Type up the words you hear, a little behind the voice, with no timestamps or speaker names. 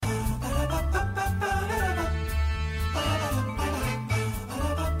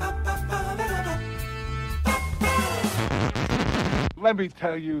Let me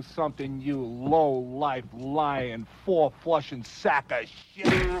tell you something, you low-life, lying, four-flushing sack of shit.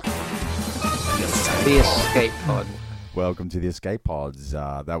 The Escape Pod. Welcome to the Escape Pods.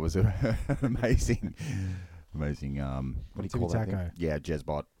 That was an amazing. What do you call that thing? Taco. Yeah,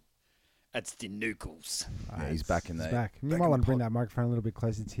 Jezbot. That's the Nookles. Yeah, he's back in He's there. back. You might want to bring that microphone a little bit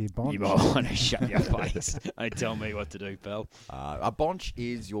closer to your bond. You might want to shut your face. Don't tell me what to do, pal. A bonch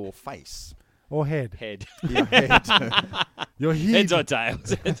is your face. Or head. Head. Your head. Your head. Heads or tails?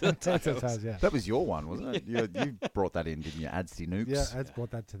 Heads or Heads or tails? tails, yeah. That was your one, wasn't it? You brought that in, didn't you? Adsty Nukes. Yeah, Ed's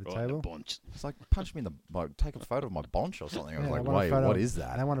brought that to the Right, the table. bunch. It's like, punch me in the... Like, take a photo of my bonch or something. I was Yeah, like, want a wait, photo what of- is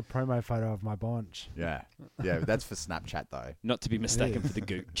that? I want a promo photo of my bonch. Yeah. Yeah, that's for Snapchat, though. Not to be mistaken is. for the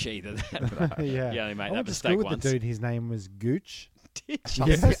Gooch either. Yeah. You only made I that went to mistake school with once. the dude. His name was Gooch. Did you?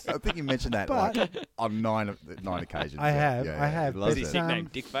 Yes. I think you mentioned that But- like on nine occasions. I have, Yeah, I have, he Was loves his it. nickname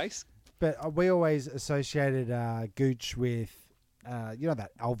Dickface? But we always associated Gooch with, you know,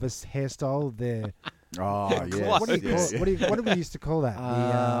 that Elvis hairstyle. The Oh, Close. yes. what do you call? yes. What did we used to call that?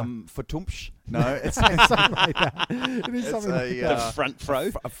 For Tumpsch? No, it's something like that. It is It's something like a, that. The front fro?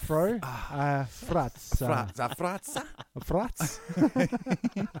 A fro, frats, Fratza. frats.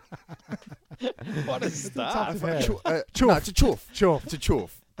 What a Type start. of hair. Chuff. No, it's a chuff. Chuff. It's a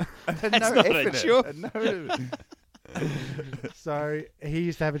chuff. That's not a chuff. No. So he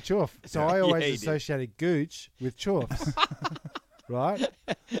used to have a chuff. So Yeah. I always Yeah, he did. associated Gooch with chuffs, right?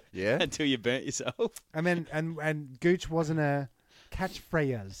 Yeah. Until you burnt yourself. And then and Gooch wasn't a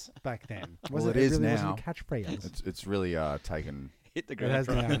catchphrase back then. Well, Wasn't it is really now. Wasn't a catchphrase. It's really taken. Hit the It has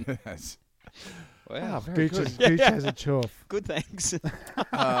ground running. now. Yes. Wow. very Gooch, good. Gooch has a chuff. Good, thanks.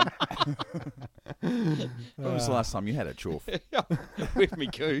 When was the last time you had a chuff? With me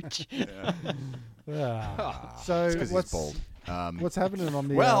Gooch. So It's 'cause he's what's bald. what's happening on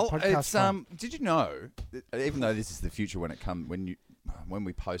the Well, podcast it's front? Did you know? Even though this is the future when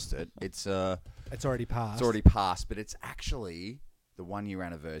we post it, it's It's already passed. it's already passed, but it's actually the 1 year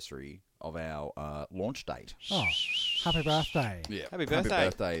anniversary of our launch date. Oh, happy birthday! Yeah, Happy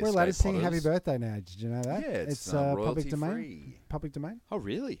birthday. We're allowed to Escape sing "Happy Podders. Birthday" now. Did you know that? Yeah, it's public royalty domain. free. Public domain. Oh,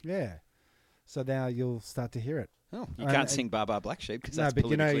 really? Yeah. So now you'll start to hear it. Oh, you And- can't sing Bar Bar Black Sheep because No, that's but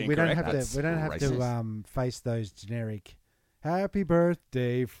you know politically we don't incorrect. have That's to. We don't have to racist. face those generic "Happy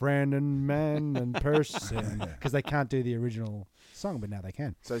Birthday, friend and man and person" because they can't do the original song, but now they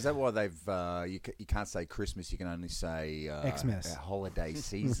can. So is that why they've you can't say Christmas? You can only say Xmas. holiday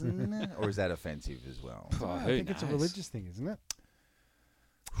season, or is that offensive as well? Oh, I who think it's a knows? religious thing, isn't it?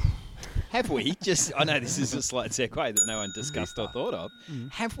 Have we just? I know this is a slight segue that no one discussed or thought of.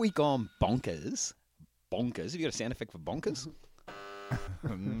 Have we gone bonkers? Bonkers. Have you got a sound effect for bonkers?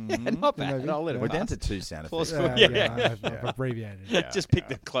 Not bad. Maybe. I'll let it We're pass. down to 2 sound effects. Plausible. Yeah, Yeah. I've abbreviated. it. Just pick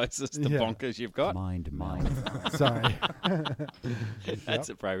the closest to Yeah. bonkers you've got. Mind. Sorry. That's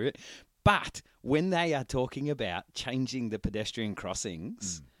appropriate. But when they are talking about changing the pedestrian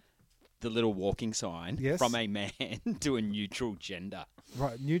crossings, the little walking sign Yes. from a man to a neutral gender.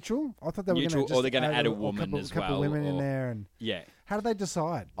 Right, neutral. I thought they were Neutral, going or they're gonna add a couple, woman as couple well, women in or- there, and Yeah. how do they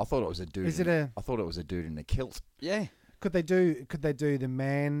decide? I thought it was a dude. Is it a- I thought it was a dude in a kilt. Yeah. Could they do the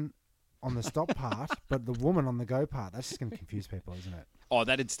man on the stop part, but the woman on the go part? That's just going to confuse people, isn't it? Oh,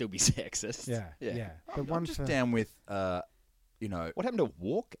 that'd still be sexist. Yeah. But I'm one just for down with What happened to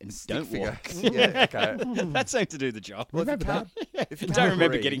walk and stick don't figure. walk? Yeah, okay. That seemed to do the job. Remember that? If you I can't don't remember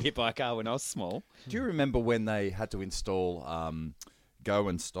agree- getting hit by a car when I was small. Do you remember when they had to install go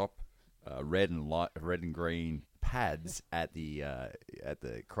and stop red and green pads at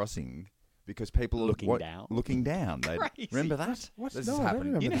the crossing because people are Looking down. Looking down. Crazy. Remember that? What? This No, has I don't happened.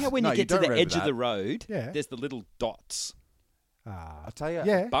 remember You know this. how when No, you get to don't the remember edge of that. the road, Yeah. there's the little dots, I'll tell you.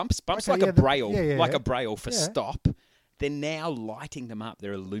 Yeah. bumps Okay, like yeah, a the- braille, yeah, like yeah. a braille for Yeah. stop. They're now lighting them up.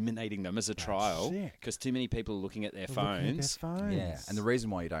 They're illuminating them as a trial sick. because too many people are looking at their Looking at their phones. phones. Yeah, and the reason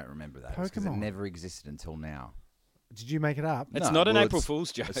why you don't remember that is because it Pokemon. never existed until now. Did you make it up? It's No, not an well, April it's-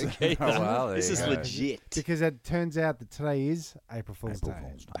 Fool's joke. Oh, well, there this you is go. legit. Because it turns out that today is April Fool's April Day.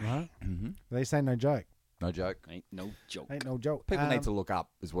 Fool's Day. Right? Mm-hmm. They say no joke. No joke. Ain't no joke. Ain't no joke. People need to look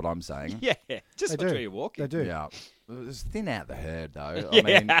up, is what I'm saying. Yeah, just They watch do. where you're walking. They do. Yeah. Just thin out the herd, though. Yeah. I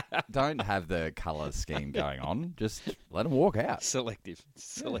mean, don't have the colour scheme going on. Just let them walk out. Selective.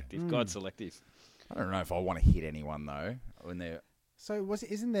 God selective. I don't know if I want to hit anyone, though, when they're... So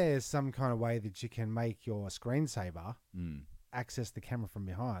isn't there some kind of way that you can make your screensaver Mm. access the camera from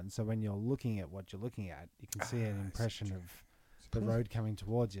behind? So when you're looking at what you're looking at, you can see an impression of the road coming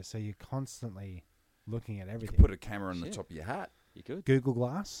towards you. So you're constantly looking at You everything. could put a camera on the Shit. top of your hat. You good? Google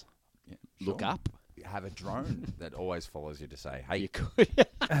Glass. Yeah, Look sure. up. You have a drone that always follows you to say, hey, You could.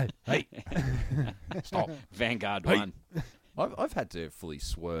 hey, stop. Vanguard Hey. 1. I've had to fully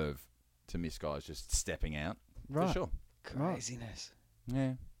swerve to miss guys just stepping out. Right. For sure. Craziness.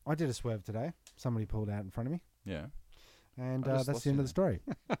 Yeah. I did a swerve today. Somebody pulled out in front of me, Yeah. and I just that's lost the end you of the story.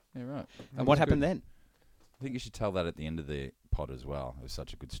 Yeah, right. And what happened then? I think you should tell that at the end of the pod as well. It was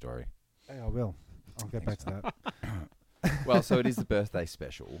such a good story. Hey, I will. I'll get back to that. Well, so it is the birthday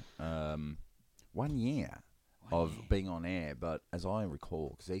special. 1 year of being on air, but as I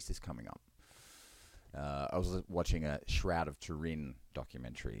recall, because Easter's coming up, I was watching a Shroud of Turin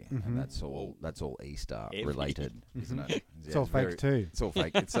documentary, and that's all Easter related, isn't it? It's all fake too. It's all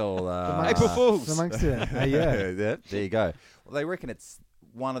fake. It's all April Fools. Amongst it. Yeah. There you go. Well, they reckon it's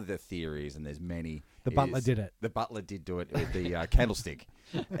one of the theories, and there's many. The butler did it. The butler did do it with the candlestick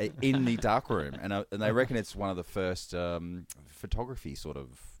in the dark room, and they reckon it's one of the first photography sort of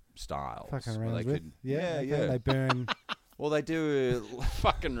styles. Fucking where around they with. could- Yeah. yeah. They burn. Well, they do.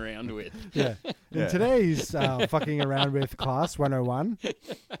 Fucking round with. Yeah. In today's fucking around with class 101.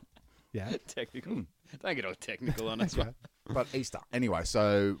 Yeah. Technical. Don't get all technical on us. Okay. But Easter. Anyway,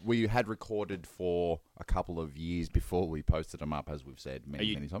 so we had recorded for a couple of years before we posted them up, as we've said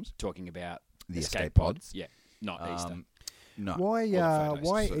many times. Talking about The escape pods. Yeah, not Easter. No. Why? All the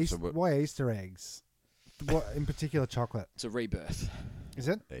Why? photos. So Why Easter eggs? What in particular? Chocolate? It's a rebirth. Is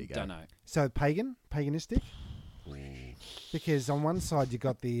it? There you go. Don't know. So paganistic? Because on one side you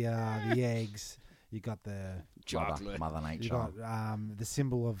got the eggs, you got the Chocolate. Mother you Nature. got the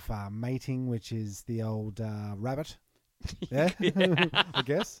symbol of mating, which is the old rabbit. Yeah, I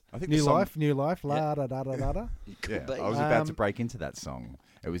guess. I think the new song- life, la da da da da da. Yeah, be. I was about to break into that song.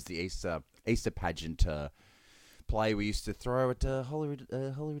 It was the Easter pageant play we used to throw at Holy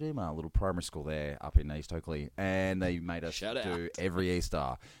Redeemer, a little primary school there up in East Oakley, and they made us Shout do out. every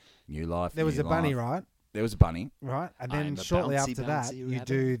Easter. New life. There was new a bunny, life. right? There was a bunny. Right, and I then am a shortly bouncy, after that, bouncy you rabbit.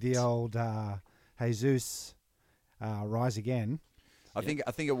 do the old Jesus rise again. I think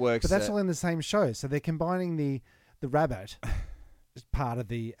it works. But that's all in the same show, so they're combining the rabbit as part of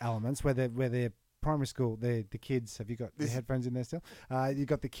the elements where they're primary school. The kids. Have you got the headphones in there still? You've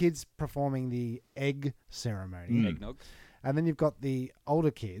got the kids performing the egg ceremony, Eggnog. and then you've got the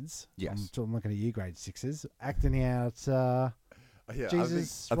older kids. Yes. I'm looking at you, grade sixes, acting out. Yeah,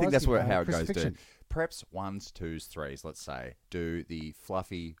 Jesus I think that's rising, how it goes. crucifixion. Preps 1s, 2s, 3s. Let's say do the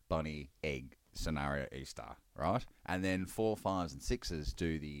fluffy bunny egg scenario Easter, right? And then 4, 5s, and 6s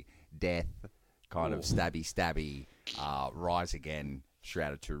do the death kind of stabby rise again.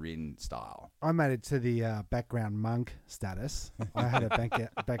 Shroud of Turin style. I made it to the background monk status. I had a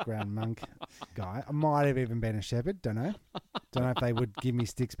background monk guy. I might have even been a shepherd. Don't know. Don't know if they would give me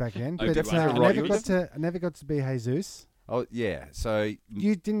sticks back then. Oh, But did I you? never got to be Jesus. Oh yeah, so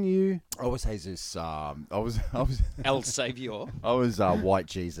You I was Jesus. I was El Savior. I was white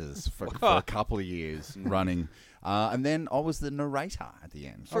Jesus for a couple of years running, and then I was the narrator at the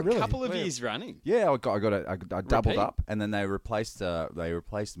end. For really? a couple of years running. Yeah, I doubled Repeat? up, and then they replaced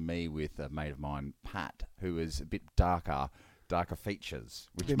me with a mate of mine, Pat, who was a bit darker features,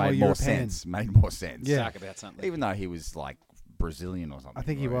 which Bit made more more European. sense. Made more sense. Yeah. Talk about something. Even though he was like Brazilian or something. I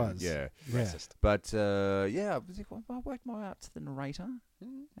think he right? was. Yeah. Yeah. Racist. But yeah, I worked my way up to the narrator,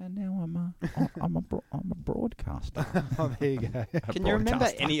 and now I'm a broadcaster. Oh, there you go. Can you remember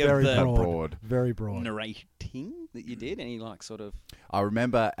broadcaster. any Very of the broad. Very broad. narrating that you did? Any like sort of I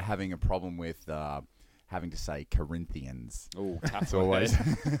remember having a problem with having to say Corinthians. oh tough It's always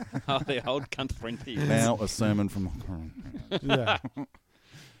oh the old Corinthians. now a sermon from the Corinthians. Yeah.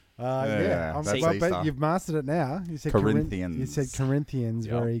 Yeah, I'm- that's well, Easter. but you've mastered it now. You said Corinthians. You said Corinthians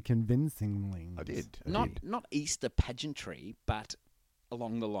Yep. very convincingly. I did. Not Easter pageantry, but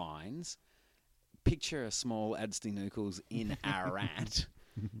along the lines. Picture a small Adsty Nookles in Ararat.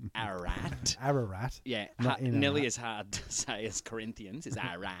 Ararat. Ararat. Yeah, Not in nearly Ararat. as hard to say as Corinthians is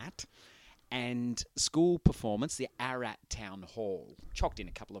Ararat. And school performance, the Ararat Town Hall, chalked in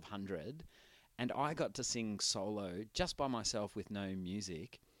a couple of hundred. And I got to sing solo just by myself with no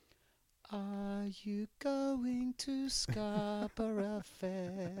music. Are you going to Scarborough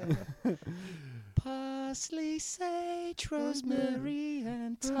Fair? Parsley, sage, rosemary,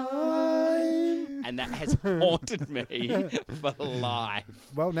 and thyme. And that has haunted me for life.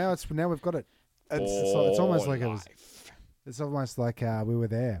 Well, now we've got it. It's almost like it was. It's almost like we were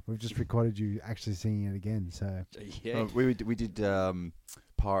there. We've just recorded you actually singing it again. So Yeah. we did not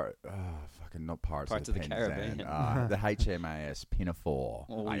Pirates of the Caribbean. the HMAS Pinafore.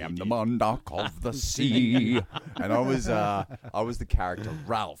 Oh, I you am the did. monarch of the sea, and I was the character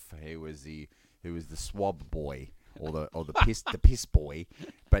Ralph. He was the swab boy or the piss boy,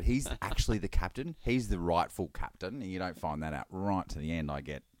 but he's actually the captain. He's the rightful captain, and you don't find that out right to the end. I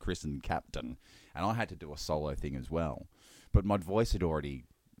get christened captain, and I had to do a solo thing as well. but my voice had already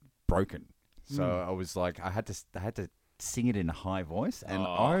broken. So I was like, I had to sing it in a high voice, and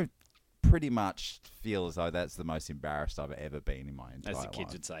I pretty much feel as though that's the most embarrassed I've ever been in my entire As life. the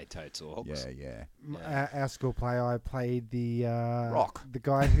kids would say, totes or hogs. Yeah. Our school play, I played the Rock. the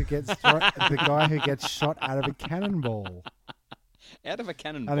guy who gets the guy who gets shot out of a cannonball. Out of a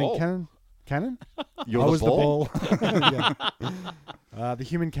cannon I ball. mean, cannon. You're I the was ball? the ball. Yeah. The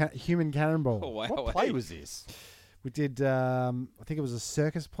human cannonball. Oh, wow. What play was this? We did. I think it was a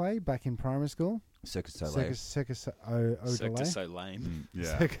circus play back in primary school. Circus Soleil. Circus Circus so lame.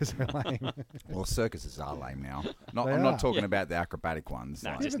 Yeah. Circus Soleil. Well, circuses are lame now. They I'm not are. talking about the acrobatic ones.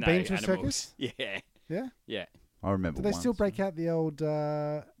 No, like- just ever no been to a animals. circus? Yeah. Yeah. Yeah. I remember Do they still once. break out the old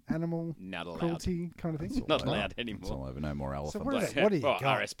animal Not allowed. cruelty kind of thing? Not No. allowed It's all anymore. over. No more elephants. what is it? What do you Well,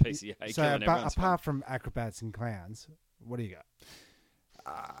 got? RSPCA So killing everyone's apart from acrobats and clowns, what do you got?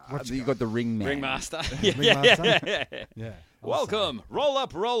 What you got the ring man. Ringmaster. Ringmaster? Yeah. Yeah. Welcome. Roll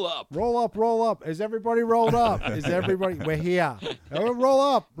up, roll up. Roll up, roll up. Is everybody rolled up? Is everybody? We're here. Oh, roll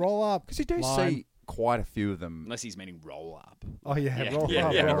up, roll up. Because you do Line. see quite a few of them. Unless he's meaning roll up. Oh yeah, Yeah, roll yeah,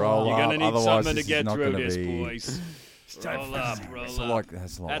 up, yeah. roll roll up. You're up. gonna need Otherwise something to this is get not through gonna this, be- boys. Roll up, roll It's a up. lot,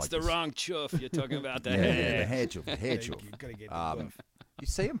 that's a lot That's like the this. wrong chuff. You're talking about the Yeah, hair. the hair chuff, the hair chuff. You've got to get the Um, you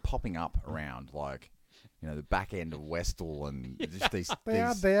see them popping up around, like, the back end of Westall and just these. They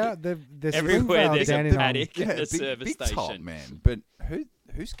are. these They're Everywhere Springvale there's a down in paddock yeah, at the big, service big top, station. man. But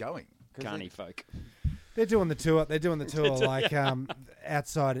who's going? 'Cause Carney folk. They're doing the tour. They're doing the tour like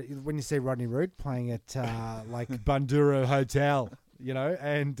outside when you see Rodney Rood playing at like Bandura Hotel,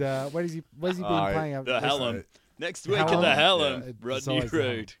 and where's he been playing? The Helen. Next week Helen? at the Helen, Yeah, Rodney besides the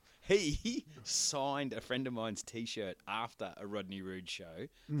Helen. Rood. He signed a friend of mine's T-shirt after a Rodney Rood show.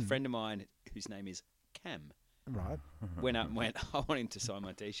 A friend of mine whose name is Cam Right. went up and went, I want him to sign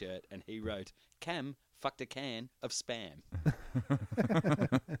my T-shirt. And he wrote, Cam fucked a can of Spam.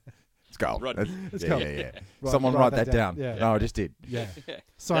 Let's go. Rodney. Let's yeah, go. yeah. Right, Someone write write that that down. down. Yeah. No, I just did. Yeah.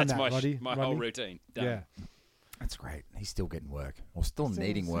 Sign That's that, Roddy. my Rodney. whole routine. Done. Yeah. That's great. He's still getting work, or still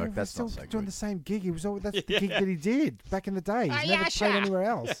needing So work. he's That's still not so doing good. the same gig. He was that's the gig that he did back in the day. He's never Ayasha. played anywhere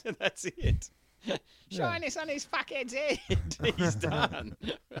else. That's it. Yeah. Shine this on his fuckhead's head. He's done.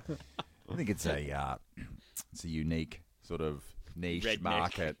 I think it's a unique sort of niche Redneck,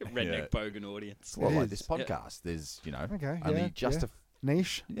 market. redneck Yeah. bogan audience. It's a lot It like is. this podcast. There's Okay, only yeah, just yeah.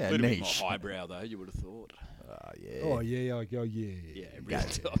 Niche. a A little bit niche. more highbrow, though, you would have thought. Yeah. Oh yeah, oh yeah. Yeah, real Yeah,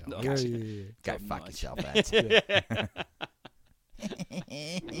 top yeah, notch. Yeah, yeah. Go top fuck notch. yourself,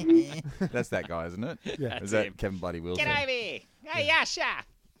 That's that guy, isn't it? Yeah. Is That's that him. Kevin Bloody Wilson? Get over here. Hey, Yasha.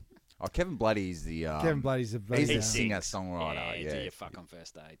 Oh, Kevin Bloody's the Kevin Bloody's a bloody he's the He singer sings. songwriter. Yeah, Yeah. do you fuck on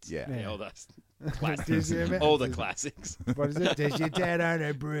first dates? Yeah. Yeah, Yeah. all those Did classics. you ever- all the classics. What is it? There's your dad on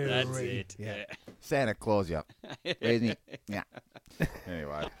a brewery. That's it. Yeah. Santa Claus, yeah. Isn't he? Yeah.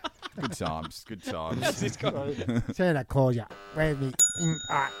 Anyway, good times. Good times. It's got- Santa Claus, yeah. Where's me?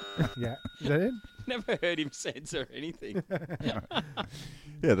 Yeah. Is that it? Never heard him censor anything.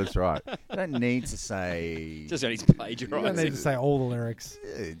 Yeah, that's right. You don't need to say. Just when he's You don't plagiarising. need to say all the lyrics.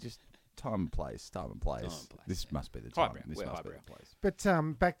 Yeah, just time and place. Time and place. Time and place, This must be the time. Highbrow. This We're must be highbrow. the place.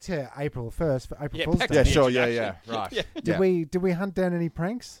 But back to April 1st for April Yeah, Fool's back Day. to Yeah, the sure. Yeah, yeah. introduction. Right. Yeah. Did we hunt down any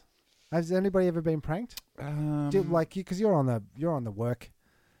pranks? Has anybody ever been pranked? Because you're on the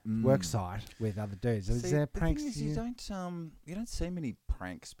work site with other dudes. Is there pranks? The thing is, you- you don't see many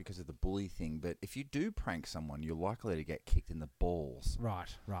pranks because of the bully thing. But if you do prank someone, you're likely to get kicked in the balls. Right.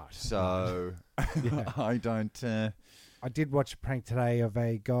 So Yeah. I don't. I did watch a prank today of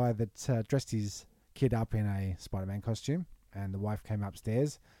a guy that dressed his kid up in a Spider-Man costume, and the wife came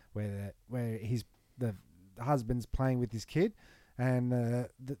upstairs where the husband's playing with his kid, and the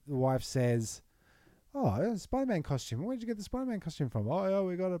wife says, "Oh, a Spider-Man costume. Where'd you get the Spider-Man costume from?" "Oh,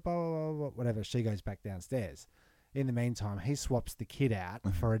 we got it, blah, blah, blah, blah," whatever. She goes back downstairs. In the meantime, he swaps the kid out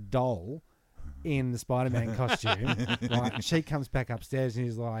for a doll in the Spider-Man costume. Right? She comes back upstairs and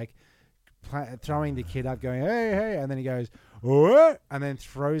he's like throwing the kid up, going, "Hey, hey," and then he goes, "What?" and then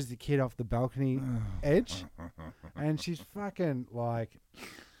throws the kid off the balcony edge, and she's fucking like,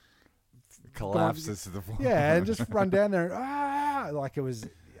 collapses to the floor. yeah, and just run down there, and, like it was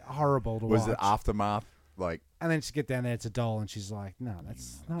horrible to Was watch. it aftermath? Like, And then she get down there, it's a doll, and she's like, "No,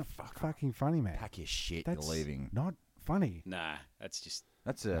 that's not fucking funny, man. pack your shit. That's You're leaving. not funny." Nah, that's just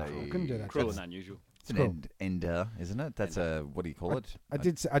That's a. I couldn't do that. cruel That's- and unusual. It's an Cool. ender, isn't it? That's a. What do you call it? I Deal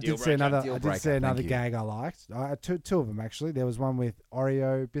did see breaker. another. Deal I did breaker, see another thank you. gag I liked. Two of them actually. There was one with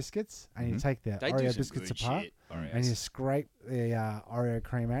Oreo biscuits, and you take the They do Oreo some biscuits good apart. shit. and you scrape the Oreo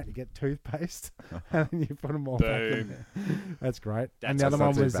cream out. You get toothpaste, and then you put them all back in there. That's great. And the other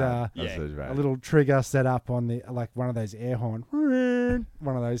one was a little trigger set up on the one of those air horn,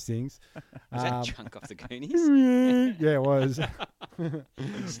 one of those things. Was that Chunk off the Goonies? Yeah, it was.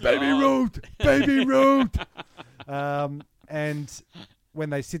 Baby Ruth. And when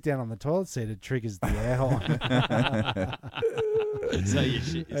they sit down on the toilet seat, it triggers the air horn. So you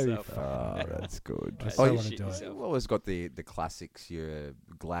shit That'd be yourself. fun. Oh, that's good. I so you want to shit do it. yourself. You've always got the classics, your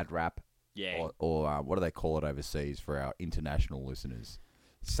Glad wrap, Yeah. or what do they call it overseas for our international listeners?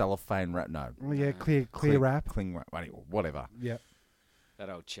 Cellophane wrap? No. Oh, yeah, clear wrap. Cling wrap, whatever. Yeah, That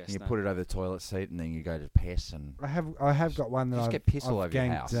old And chestnut. you put it over the toilet seat, and then you go to piss, and I have got one that Just I've, get piss all I've over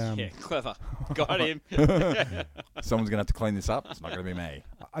your ganked, house. Yeah, clever. Got him. someone's gonna have to clean this up. It's not gonna be me.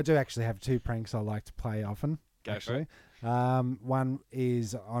 I do actually have two pranks I like to play often. Go for actually. One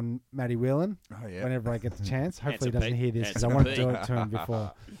is on Matty Whelan. Oh yeah. Whenever I get the chance. Hopefully he Handsome doesn't Pete. hear this because I Handsome want to Pete. do it to him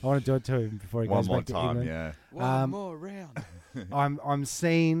before. I want to do it to him before he One goes more back to time, England. yeah. One more round. I'm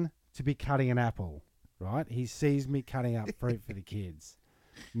seen to be cutting an apple, right? He sees me cutting up fruit for the kids.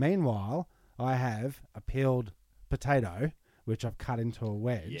 Meanwhile, I have a peeled potato, which I've cut into a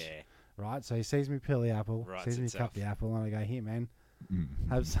wedge, Yeah. right? So he sees me peel the apple, Writes sees me itself. cut the apple, and I go, here, man,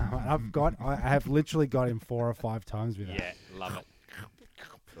 have some. And I have literally got him 4 or 5 times with that. Yeah. Love it.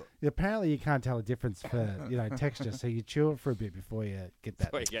 Apparently, you can't tell a difference for texture, so you chew it for a bit before you get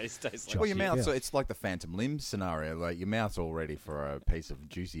that. There you go. It tastes like Well, your shit. mouth, Yeah. so it's like the Phantom Limb scenario. Like your mouth's all ready for a piece of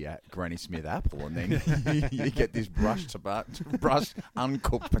juicy Granny Smith apple, and then you get this brushed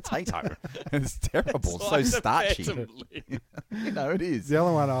uncooked potato. It's terrible. It's so like the starchy. Phantom Limb. You know it is. The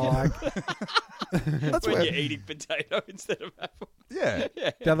other one I like. That's when where, you're eating potato instead of apple. yeah.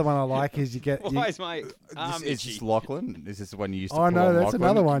 The other one I like is you get. Why is my arm Is this itchy? Lachlan? Is this the one you used to Oh put no, on that's Lachlan?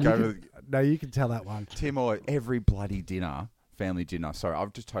 another one. Go You to can, you can tell that one. Tim, or every bloody dinner, family dinner. Sorry,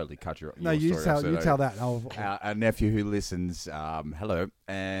 I've just totally cut your No, your you story tell off, so you no. tell that. And I'll, Our nephew who listens, hello,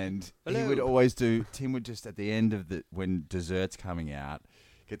 and he Hello. would always do. Tim would just at the end of when dessert's coming out,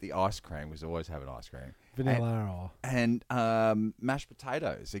 get the ice cream. Was always having ice cream vanilla and mashed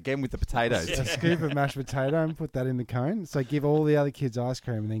potatoes again with the potatoes. or a scoop of mashed potato and put that in the cone. So give all the other kids ice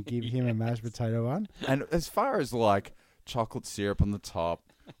cream and then give him a mashed potato one. And as far as like chocolate syrup on the top,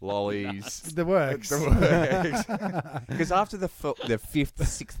 lollies. The works. Because after the 5th,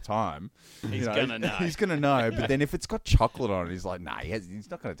 6th time, He's gonna know. He's gonna know. But then if it's got chocolate on it, he's like, nah, he's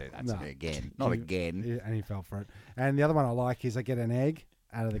not gonna do that No. to me again. Not again. Yeah, and he fell for it. And the other one I like is I get an egg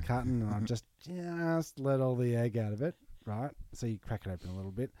out of the carton and I just let all the egg out of it, right? So you crack it open a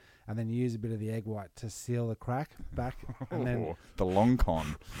little bit, and then you use a bit of the egg white to seal the crack back, and then Oh, the long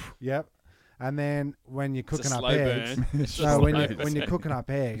con. yep. And then when you're It's a cooking up slow eggs, burn. It's so just when slow you're burn. cooking up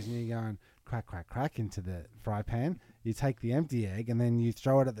eggs and you're going crack, crack, crack into the fry pan, you take the empty egg and then you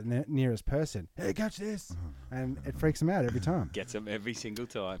throw it at the nearest person. Hey, catch this! And it freaks them out every time. Gets him every single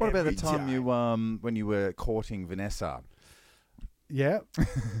time. What about the Every time time. you when you were courting Vanessa? Yeah.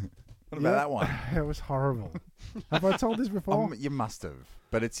 What about that one? It was horrible. Have I told this before? You must have,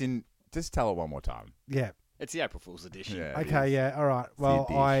 but it's in. Just tell it one more time. Yeah. It's the April Fool's edition. Yeah. it Okay, is. yeah, all right. Well,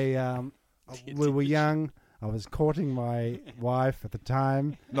 dish. we were young. I was courting my wife at the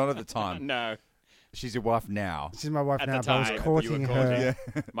time. Not at the time. No, She's your wife now. She's my wife At now, the but I was time, you courting were her,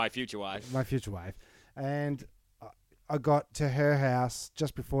 courting. My future wife. my future wife. And I got to her house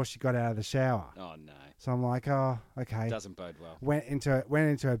just before she got out of the shower. Oh no, So I'm like, oh, okay. doesn't bode well. Went into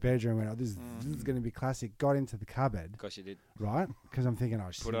her bedroom. Went, oh, this is going to be classic. Got into the cupboard, Of course you did. right? Because I'm thinking,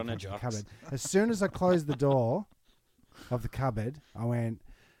 oh, she's Put in on her front of the jocks. cupboard. As soon as I closed the door of the cupboard, I went.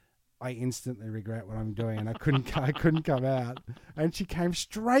 I instantly regret what I'm doing, and I couldn't come out. And she came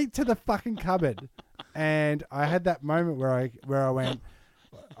straight to the fucking cupboard, and I had that moment where I went.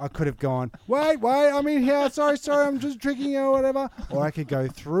 I could have gone, wait, I'm in here. Sorry, I'm just tricking you or whatever. Or I could go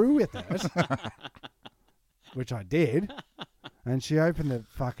through with it, which I did. And she opened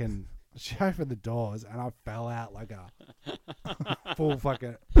the doors, and I fell out like a full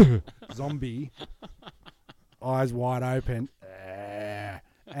fucking zombie, eyes wide open.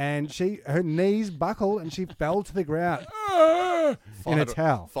 And her knees buckled, and she fell to the ground in a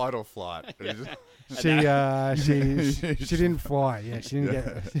towel. Fight or flight. She didn't fly. Yeah, she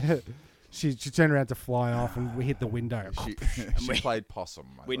didn't get. She turned around to fly off, and we hit the window. she played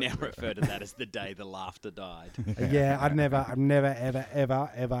possum. We now refer to that as the day the laughter died. Yeah, I've never,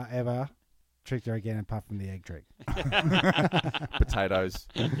 ever tricked her again apart from the egg trick. Potatoes,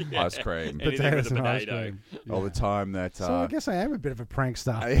 ice cream. Anything with Potatoes a and ice potato. cream. All the time that. So I guess I am a bit of a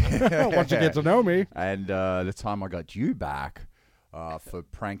prankster. Yeah. Once you get to know me. And the time I got you back for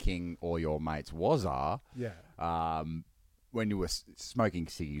pranking all your mates Wazar, Yeah. when you were smoking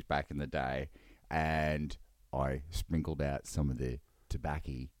ciggies back in the day, and I sprinkled out some of the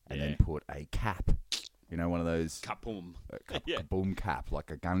tobacco and then put a cap, one of those Kapoom. boom cap, like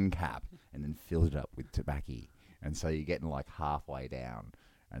a gun cap, and then filled it up with tobacco. And so you're getting like halfway down,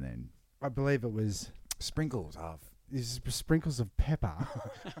 and then I believe it was sprinkles of sprinkles of pepper.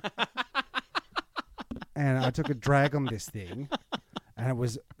 And I took a drag on this thing, and it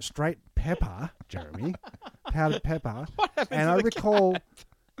was straight pepper, Jeremy, powdered pepper. And I recall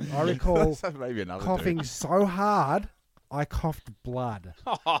maybe another coughing dude. so hard, I coughed blood.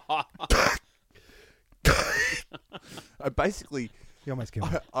 I basically You almost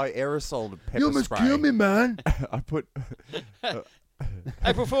killed me. I aerosoled pepper spray. man. I put.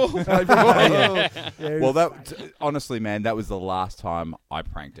 April Fool. Yeah, Well, honestly, man, that was the last time I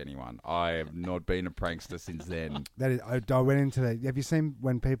pranked anyone. I have not been a prankster since then. that is, I went into that. Have you seen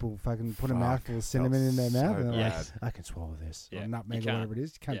when people fucking put a mouthful of cinnamon in their so mouth? And they're bad. like, I can swallow this. Yeah, Or you nutmeg or can't. whatever it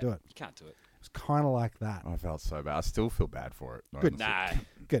is. You can't do it. You can't do it. It's kind of like that. I felt so bad. I still feel bad for it. Good. honestly.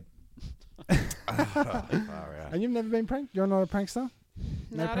 No. Good. Far out. And you've never been pranked? You're not a prankster?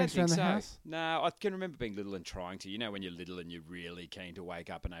 No, I don't pranks think around the so. house? No, I can remember being little and trying to. You know, when you're little and you're really keen to wake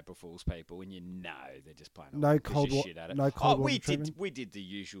up an April Fool's people, and you know they're just playing No all cold vicious wa- shit at it. no cold water we treatment? we did the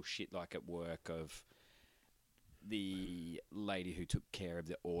usual shit like at work of the lady who took care of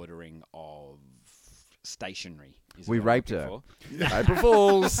the ordering of stationery. is We what I'm raped looking her. for. April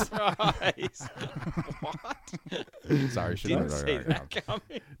Fools. Right. What? Sorry, should Didn't see that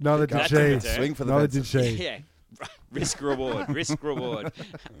coming. Neither did That's she. a good turn. Swing for the Neither did fences. she. Yeah. Risk reward, risk reward.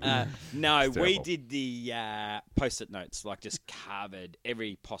 No, It's we terrible. did the post-it notes, like just covered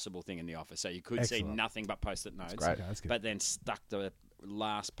every possible thing in the office, so you could see Excellent. nothing but post-it notes. great. Okay, that's good. But then stuck the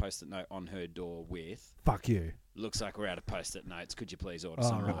last post-it note on her door with, Fuck you. "Looks like we're out of post-it notes. Could you please order Oh,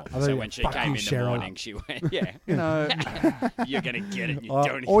 some right. more?" I thought So you- when she fuck came you, in the Cheryl. morning, she went, "Yeah, You know, you're gonna get it. And you Oh,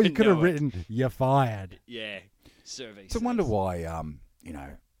 don't or you even could have know it." written, you're fired. Yeah, survey. it's a wonder says. why,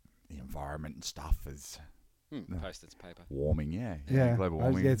 the environment and stuff is Post-its paper. warming. Yeah. Yeah. Global Oh,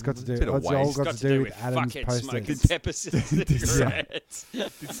 warming. yeah, it's got to do. It's a bit of It's all waste. got to do with Adam's fuckhead smoking post-its. pepper cigarettes.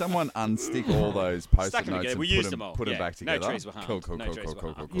 Did someone unstick all those post-it Stuck them notes together. and We put used them, them all. put them Yeah. back No together? trees were harmed. Cool, cool, No cool, trees cool, were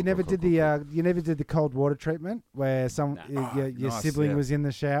cool, harmed. cool, You cool, never cool, did cool, the cool. you never did the cold water treatment where your Nice, sibling yeah. was in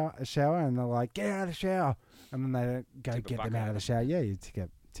the shower and they're like, get out of the shower, and then they don't go Tip a get them bucket out of out. the shower. Yeah, you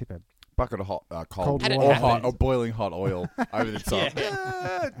tip a bucket of hot, cold, Cold or water. hot, or boiling hot oil over the top.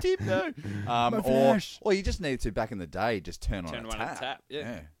 Yeah. Tip no. Or flash. you just needed to back in the day just turn on Turn a one on tap. the tap,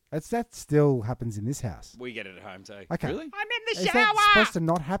 yeah. that still happens in this house. We get it at home too. Okay. Really? I'm in the Is shower. that supposed to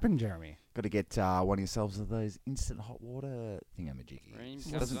not happen, Jeremy? Got to get one of yourselves of those instant hot water thingamajiggy. Rain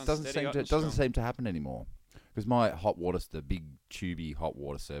comes Doesn't on doesn't steady, seem hot to and doesn't strong. seem to happen anymore. Because my hot water, the big tubey hot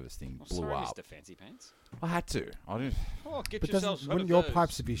water service thing Oh, blew sorry, up. Mr. Fancy Pants. I had to. I didn't. Oh, get But yourselves one wouldn't of your those.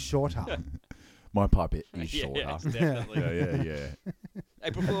 pipes be shorter? My pipe is Yeah, shorter. yeah, definitely. yeah.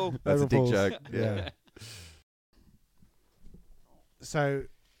 April Fool. That's a dick April joke. Fools. Yeah. So,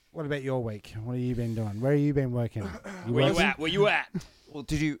 what about your week? What have you been doing? Where have you been working? Where you working? at? Where you at? Well,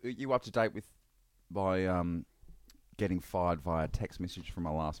 did you up to date with by getting fired via text message from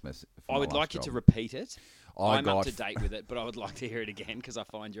my last message? I would like you to repeat it. I'm got up to date with it, but I would like to hear it again because I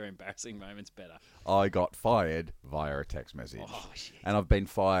find your embarrassing moments better. I got fired via a text message. Oh, shit. And I've been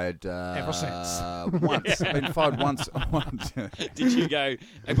fired Ever since. once. I've been fired once. Did you go,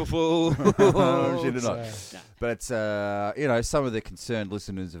 April Fool? Oh, shit, did not. So, But some of the concerned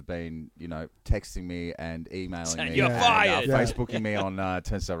listeners have been, texting me and emailing Saying me, you're and, fired. Yeah. Facebooking me on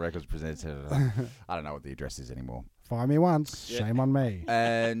Turnstile Records Presents. I don't know what the address is anymore. fire me once, Yeah. shame on me.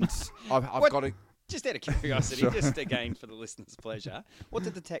 And I've What? got to. Just out of curiosity, just again for the listener's pleasure, what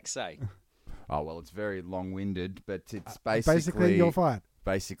did the text say? Oh well, it's very long-winded, but it's Basically, you're fired.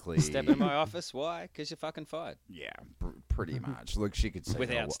 Basically, Step in my office? Why? Because you're fucking fired. yeah, pretty much. Look, she could say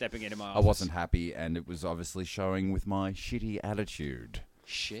Without stepping into my I office. wasn't happy, and it was obviously showing with my shitty attitude.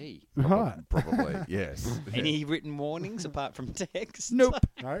 She. Right. Probably, yes. Any written warnings apart from text? Nope.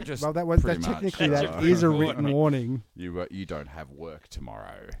 No, Just well, that pretty much. technically That's that a is a written written warning. You don't have work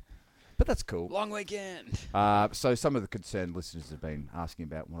tomorrow, but that's cool. Long weekend. So some of the concerned listeners have been asking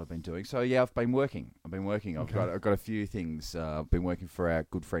about what I've been doing. So yeah, I've been working. I've got a few things. I've been working for our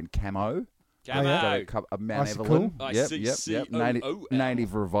good friend Camo. Camo. yeah? Got a Mount Icicle? Evelyn. ICCOOL. Yep.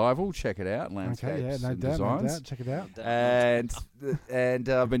 Native Revival. Check it out. Landscapes Okay, yeah, no and doubt, no designs. doubt. Check it out. And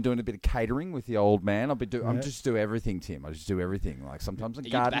I've been doing a bit of catering with the old man. I'm Yeah. just do everything, Tim. I just do everything. Like sometimes I Are you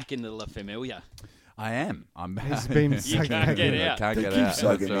garden. back in the La Familia? I am. I'm. He's been sucked can't back get in. out. I can't get out. That's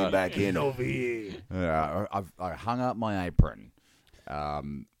right. over here. I hung up my apron.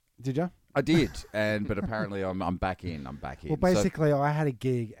 Did you? I did, but apparently I'm back in. I'm back in. Well, basically, I had a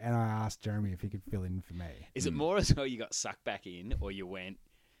gig and I asked Jeremy if he could fill in for me. Is it more as though you got sucked back in, or you went,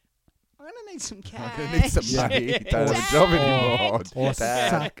 I'm going to need some cash. I'm gonna need some money. Don't have a job anymore. Or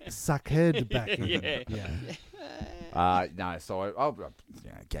Dad. suckered back in. Yeah. No, so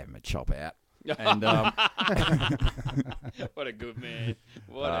I gave him a chop out. And What a good man.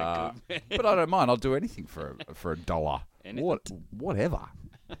 What a good man. but I don't mind. I'll do anything for a dollar. Anything. Whatever.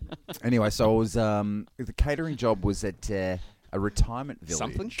 Anyway, so I was the catering job was at a retirement village.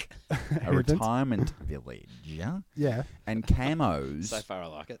 Something? A retirement village. Yeah. Yeah. And Camos. So far, I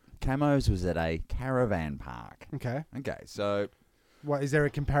like it. Camos was at a caravan park. Okay. Okay, so What is there a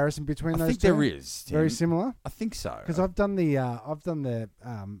comparison between I those think two? there is. Tim. Very similar. I think so. Because I've done the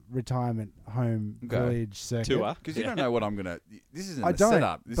retirement home Okay. village circuit. Tour. Because you don't know what I'm gonna. This isn't I the don't.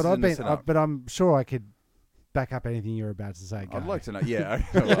 setup. This but isn't I've the been. setup. But I'm sure I could back up anything you're about to say. I'd Guy. like to know. Yeah.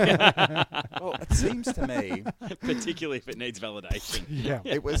 Well, it seems to me Particularly if it needs validation. Yeah.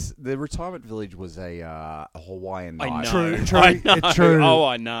 it was the retirement village was a Hawaiian I night. know. True, I know. true. Oh,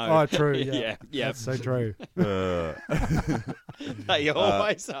 I know. Oh, true. Yeah. Yeah. Yeah. That's so true. They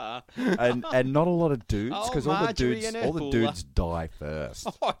always are. and not a lot of dudes Oh, because Marjorie and all the Ethel. dudes die first.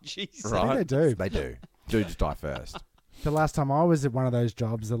 Oh, jeez. Right? they do. They do. Dudes die first. The last time I was at one of those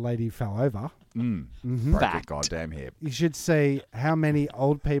jobs, the lady fell over. Break Fact. your goddamn hip. You should see how many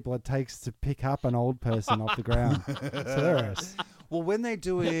old people it takes to pick up an old person off the ground. Serious. Well, when they're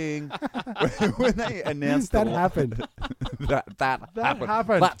doing, when they announce That the- happened. that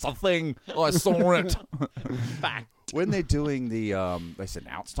happened. That's a thing. I saw it. Fact. When they're doing the, they said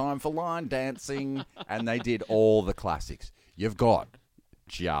now it's time for line dancing, and they did all the classics. You've got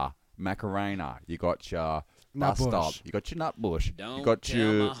your Macarena. You got your Nut Bus Stop. Bush. You got your Nutbush. You Don't got tell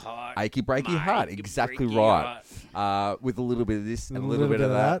your my heart, Achy Breaky my Heart. achy Exactly breaky right. With a little bit of this and a little bit of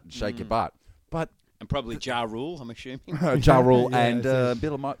that. Shake your butt. But And probably Ja Rule, I'm assuming. Ja Rule Yeah, and so-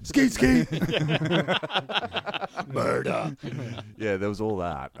 Bill of Ski. Murder. Yeah, there was all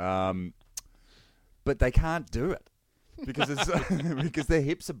that. But they can't do it because it's because their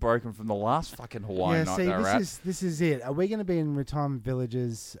hips are broken from the last fucking Hawaiian night see, they were at. this is it. Are we going to be in retirement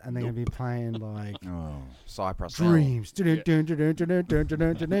villages and they're going to be playing like Oh, Cypress. dreams?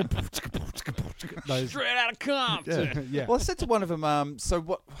 Those- Straight out of Compton. yeah. Well, I said to one of them, so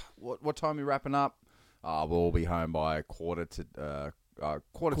what time are you wrapping up? We'll all be home by quarter to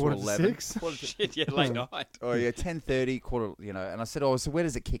Quarter to 11. 6? Quarter to, Shit, yeah, late night. oh yeah, 10:30, quarter. You know, and I said, so where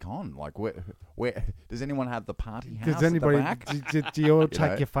does it kick on? Like, where does anyone have the party house Does anybody? at the back? Do you all know?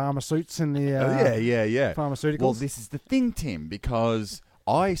 take your pharma suits and the Yeah. pharmaceuticals? Well, this is the thing, Tim, because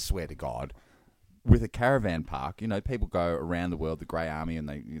I swear to God, with a caravan park, you know, people go around the world, the Grey Army and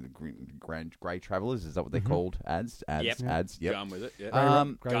the Grey Travellers, is that what they're called? Ads. Yep. Yep. Going with it. Yeah.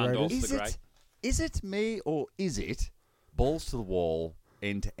 Grey Gandalf Raiders. the Grey. Is it me or is it balls to the wall,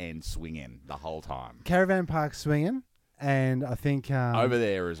 end to end swinging the whole time? Caravan park swinging, and I think Over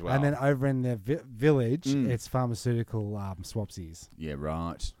there as well. and then over in the village, Mm. it's pharmaceutical swapsies. yeah,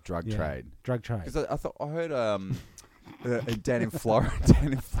 right. Drug Yeah. trade. Drug trade. Because I heard down in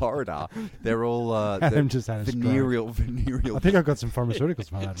Florida, they're all Adam just had a stroke. venereal. I think I've got some pharmaceuticals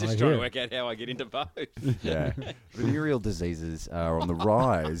from that Just right trying to here. work out how I get into both. Yeah, venereal diseases are on the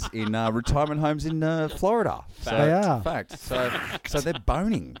rise in retirement homes in Florida. So, They it's a are. fact. So they're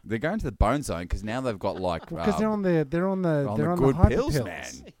boning. They're going to the bone zone because now they've got like Because they're on the good hyper pills, pills.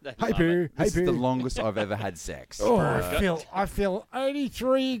 man. They Hey love poo, it. hey This is the poo. longest I've ever had sex. Oh, I feel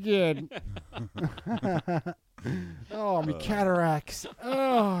 83 again. Oh, my cataracts.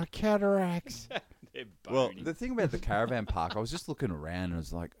 Oh, cataracts. They're Well, boning. the thing about the caravan park, I was just looking around and I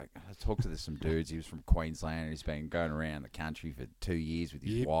was like, I talked to some dudes. He was from Queensland and he's been going around the country for 2 years with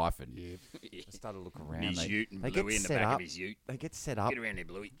his Yep. wife. And I started to look around. his They, ute and they Bluey get in the set back up. of his ute. They get set up. Get around there,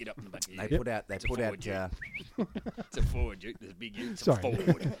 Bluey. Get up in the back of They your ute. put out. They It's a put forward out. ute. It's a Ford ute. There's a big ute. It's a Sorry.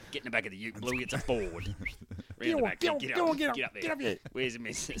 Ford. Get in the back of the ute, Bluey. It's a Ford. Round the on, back. get on, Get get up. on, get up, Get up there. get up here. Where's the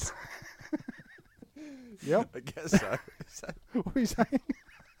missus? Yep. I guess so. What are you saying?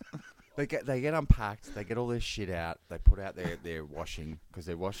 They get unpacked. They get all their shit out. They put out their washing because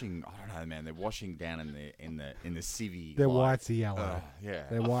they're washing. I don't know, man. They're washing down in the civvy. Their like, whites are yellow. yeah.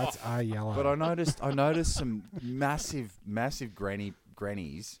 Their whites are yellow. But I noticed some massive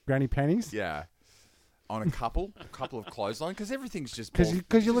grannies. Granny panties? Yeah. On a couple of clothesline because everything's just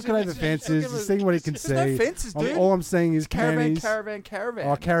Because you're looking over fences, you're seeing what you can see. There's no fences, dude. All I'm seeing is caravan. panties.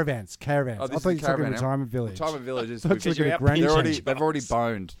 Oh, caravans. Oh, I this thought is you were talking caravan. retirement village. Retirement villages. Thought you were Because you're looking at out granny pitching panties. They've already box.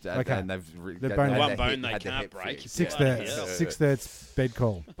 boned. Okay. And they've They're had boned. the One hip- bone they had the can't hip break. fixed. Six Bloody thirds. hell. Six thirds bed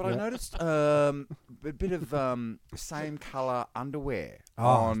call. But I Yep. noticed a bit of same colour underwear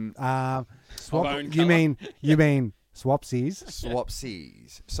on swap. Bone You colour. mean swapsies?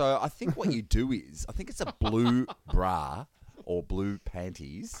 Swapsies. So I think what you do is, I think it's a blue bra or blue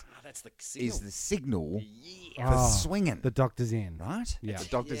panties Ah, that's the signal. is the signal Yeah. for Oh, swinging, The doctor's in. right? Yeah. The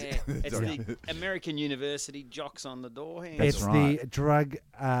doctor's. Yeah. It's the American University jocks on the door here. That's It's right.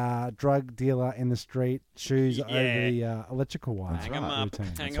 the drug dealer in the street shoes over the electrical wire. Hang 'em up. routine.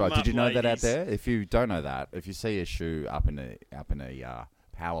 Hang That's 'em right. Did up, you know that out ladies. there? If you don't know that, if you see a shoe up in a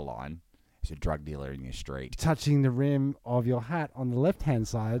power line, it's a drug dealer in your street. Touching the rim of your hat on the left-hand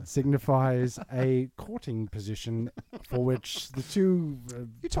side signifies a courting position for which the two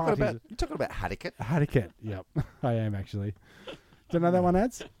You're talking parties... about Hatticut. Hatticut. Yep, I am actually. Don't know that one,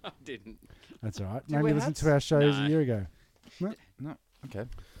 Ads? I didn't. That's all right. Do you Maybe wear listen hats? to our shows No. a year ago. No. Okay.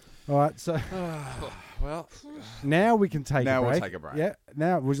 All right, so Well, now we can take Now a we'll break. take a break. Yeah.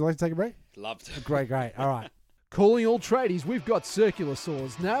 Now, would you like to take a break? Love to. Great. All right. Calling all tradies, we've got circular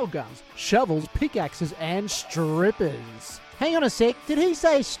saws, nail guns, shovels, pickaxes, and strippers. Hang on a sec, did he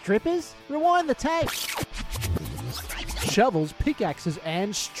say strippers? Rewind the tape. Shovels, pickaxes,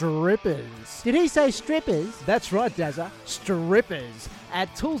 and strippers. Did he say strippers? That's right, Dazza. Strippers.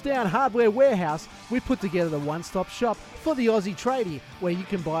 At Tools Down Hardware Warehouse, we put together the one-stop shop for the Aussie tradie, where you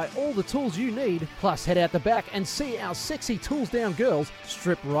can buy all the tools you need, plus head out the back and see our sexy Tools Down girls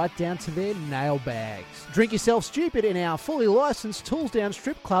strip right down to their nail bags. Drink yourself stupid in our fully licensed Tools Down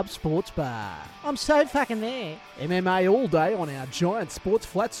Strip Club sports bar. I'm so fucking there. MMA all day on our giant sports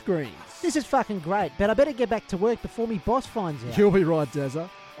flat screens. This is fucking great, but I better get back to work before me boss finds out. You'll be right, Dazza.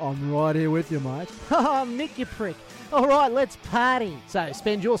 I'm right here with you, mate. Oh, Nick, you prick. All right, let's party. So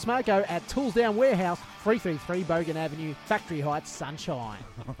spend your smoko at Tools Down Warehouse, 333 Bogan Avenue, Factory Heights, Sunshine.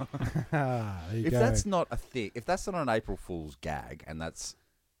 There you if go. that's not a thing, if that's not an April Fool's gag, and that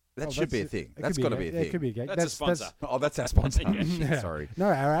should be a thing. It That's could got to be a yeah, it thing. could be a gag. That's a sponsor. Oh, that's our sponsor. Yeah. Sorry. No,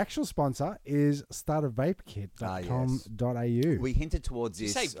 our actual sponsor is startervapekit.com.au. We hinted towards Did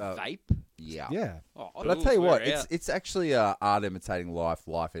you this. say vape? Yeah. Yeah. Oh, But I'll tell you what, it's actually art imitating life,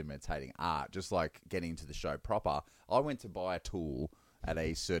 life imitating art, just like getting into the show proper. I went to buy a tool at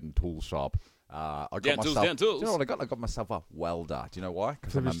a certain tool shop. I got Down tools, myself. down tools. Do you know what I got? I got myself a welder. Do you know why?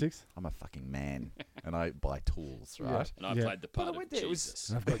 Because Flipper sticks? I'm a fucking man, and I buy tools, right? And I Yeah. played the part I of went there, it was-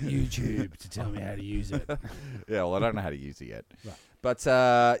 Jesus. I've got YouTube to tell me how to use it. Yeah, well, I don't know how to use it yet. Right. But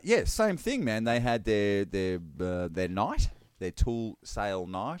yeah, same thing, man. They had their night, their tool sale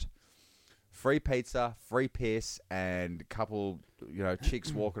night. Free pizza, free piss, and a couple,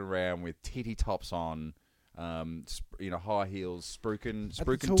 chicks walking around with titty tops on, high heels, spruiking At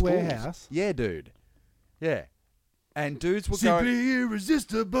the tools. tool warehouse? Yeah, dude. Yeah. And dudes were going,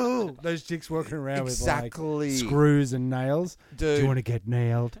 irresistible. Those chicks walking around Exactly. with like screws and nails. Do dude. you want to get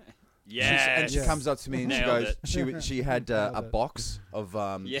nailed? Yeah. And she comes up to me and she Nailed goes, she had Nailed a it. box of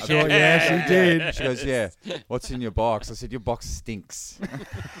Yeah. of- Sure, yeah, she did. She goes, yeah. What's in your box? I said, your box stinks.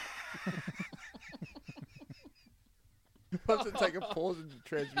 I have to take a pause in the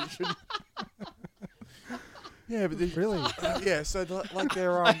transmission. Yeah, but Really? yeah. So like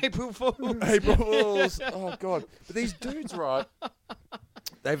they're April Fools. April Fools. Oh god! But these dudes, right?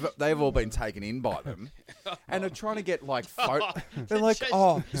 They've all been taken in by them, and they're trying to get like They're like,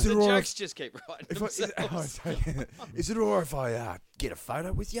 oh, is the it all right? jokes just keep writing themselves. Is it all right if I get a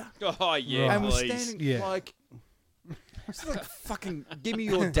photo with you? Oh, yeah, And we're please. standing Yeah. like, it's like, fucking give me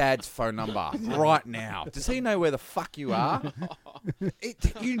your dad's phone number right now. Does he know where the fuck you are?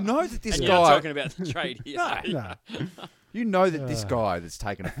 You know that this And you're not guy. talking about the trade here. No. You know that this guy that's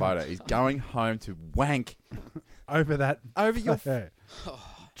taken a photo is going home to wank Over that. over your.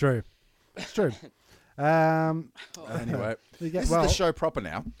 True. It's true. Anyway, There you go. this Well, is the show proper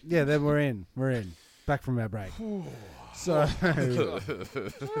now. Yeah, then we're in. Back from our break. So,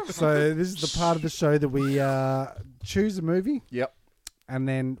 so this is the part of the show that we choose a movie Yep. and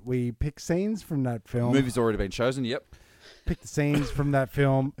then we pick scenes from that film. Movie's already been chosen. Yep. Pick the scenes from that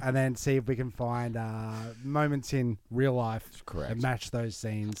film and then see if we can find moments in real life Correct. that match those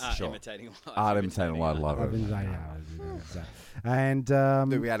scenes. Sure. Imitating life. Art imitating life. And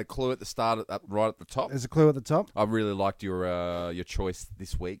We had a clue at the start, right at the top. there's a clue at the top. I really liked your choice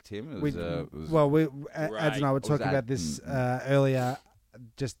this week, Tim. It was, Ads and I were was talking that? about this earlier.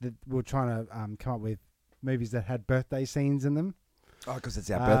 Just that we were trying to come up with movies that had birthday scenes in them. because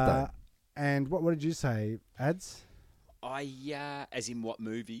it's our birthday. And what did you say, Ads? As in what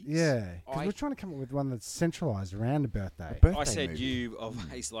movies? Yeah, because I- we're trying to come up with one that's centralised around a birthday. I said you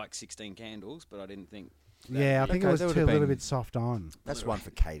always like 16 Candles, but I didn't think. Yeah, I think Okay, it was that too would've a little been- bit soft on. That's one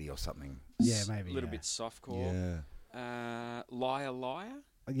for Katie or something. Yeah, maybe. A little yeah. bit softcore. Liar, Liar.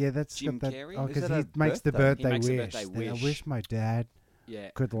 Yeah, that's Jim got that. Carrey? Oh, Is because that he a makes the birthday? birthday He makes a wish. birthday that I wish. wish my dad Yeah.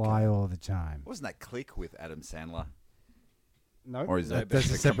 could lie all the time. Wasn't that Click with Adam Sandler? No, Or is that that's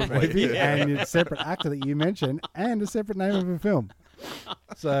a separate movie and a separate actor that you mentioned and a separate name of a film.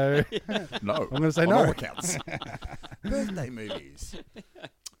 So No. I'm going to say On no. all accounts. Birthday movies.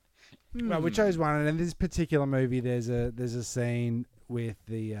 Well, we chose one, and in this particular movie, there's a scene with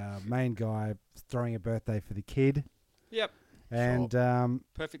the main guy throwing a birthday for the kid, Yep. and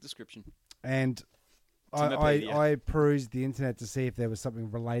Perfect description. and Timopedia. I perused the internet to see if there was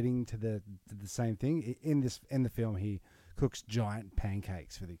something relating to the same thing. In the film, he cooks giant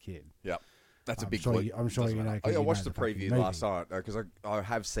pancakes for the kid. Yep. That's a I'm big sure point. you- I'm sure Doesn't you know, matter. 'cause I you watched know the the fucking preview movie. last night because I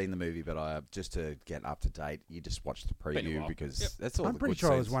have seen the movie, but I just to get up to date, you just watch the Been a preview while. because Yep. that's all I'm the pretty good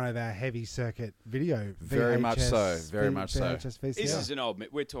sure it was scenes. one of our heavy circuit video. Very much so, very much so. VHS, This VCR. is an old.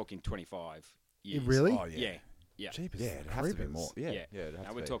 We're talking 25 years. Really? Oh, yeah. Yeah. Yeah, it'd have to be more. Yeah, Yeah. it'd have Now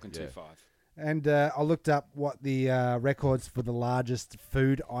to we're be. talking Yeah. 25. And I looked up what the records for the largest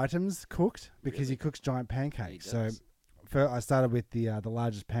food items cooked because he cooks giant pancakes. So does. I started with the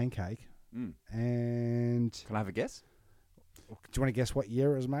largest pancake. Mm. And Can I have a guess? do you want to guess what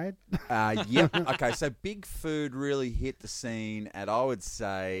year it was made? Yep. Okay, so big food really hit the scene, and I would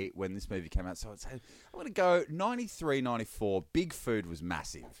say when this movie came out, so I'd say I'm going to go 93, 94. Big food was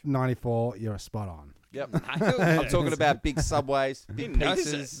massive. 94. You're spot on. Yep. I'm talking about big Subways, big Didn't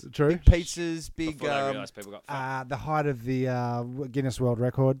notice pizzas, True. big pizzas, big. Before they realised people got fat. The height of the Guinness World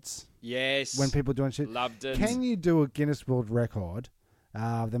Records Yes. when people doing shit. Loved it. Can you do a Guinness World Record?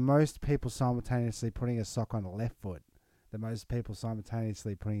 The most people simultaneously putting a sock on the left foot. The most people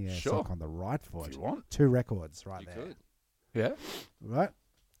simultaneously putting a Sure. sock on the right foot. If you want. 2 records right You there. could. Yeah. Right?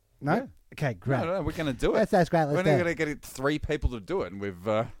 No? Yeah. Okay, great. No, we're going to do it. That's great. We're Let's only do going it. to get 3 people to do it, and we've.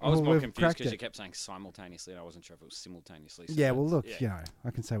 I was Well, more we've confused cracked because it. you kept saying simultaneously, and I wasn't sure if it was simultaneously. So Yeah, well, look, yeah. you know,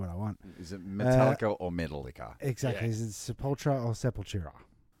 I can say what I want. Is it Metallica or Metallica? Exactly. Yeah. Is it Sepultura or Sepultura?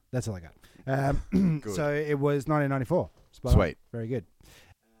 That's all I got. Good. So it was 1994. Spot on. Sweet. Very good.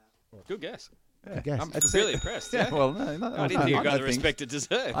 Good guess. Good guess. I'm That's really it. impressed. Yeah, Yeah. well, no, I didn't think you got the things. respect it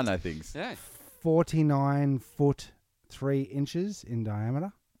deserved. I know things. Yeah. 49 foot 3 inches in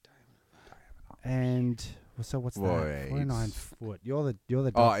diameter. And so what's Boy, that? 49 it's- foot. You're the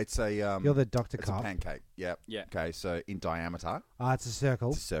Oh, doc- it's a you're the Dr. it's a Cup. pancake. Yep. Yeah. Okay, so in diameter, It's a circle.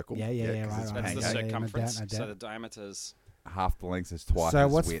 it's a circle. Yeah, yeah, 'cause right, it's a right. That's the pancake. Yeah, no circumference. doubt, no So doubt. the diameter's Half the length is twice. So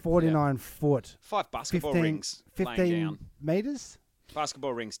as what's width. 49 foot? 5 basketball 15, rings laying 15 down. meters?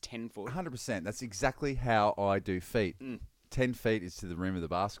 Basketball rings 10 foot. 100%. That's exactly how I do feet. Mm. 10 feet is to the rim of the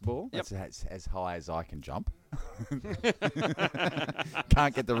basketball. Yep. That's as high as I can jump.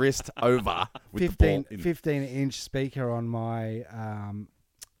 Can't get the wrist over with 15, the ball in. 15-inch speaker on my on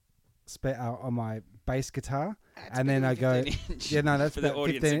my bass guitar, and then I go, 15 inch. yeah, no, that's For the about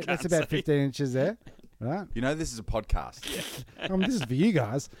audience 15. who That's can't about see. 15 inches there, right? You know, this is a podcast. This is for you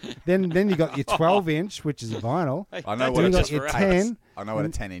guys. Then you got your 12-inch, which is vinyl. I know Don't what Then a you got just your for us. 10. I know what a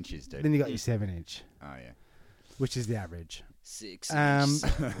and 10 inches do. Then you got your 7-inch, Oh, yeah. which is the average. 6 Um,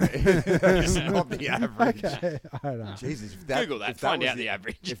 It's not the average. Okay, I don't know. Jesus, if Google that, if find was out the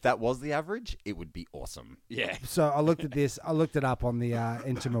average. If that was the average, it would be awesome. Yeah. So I looked at this. I looked it up on the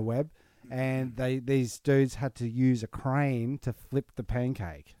interweb, and these dudes had to use a crane to flip the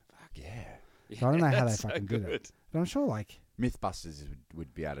pancake. Yeah. So I don't know how they That's so fucking did good. it. But I'm sure, like, Mythbusters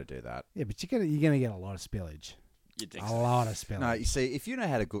would be able to do that. yeah, but you're gonna get a lot of spillage. You'd think A so. lot of spillage. No, you see, if you know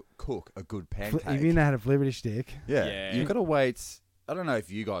how to cook a good pancake, If you know how to flip it a stick, yeah, Yeah. you've got to wait. I don't know if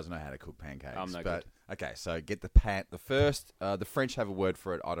you guys know how to cook pancakes. I'm no but, good. Okay, so get the first. The French have a word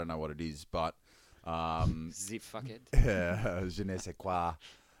for it. I don't know what it is, but Zip fuck it. je ne sais quoi.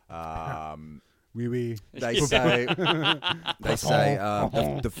 oui, oui. They say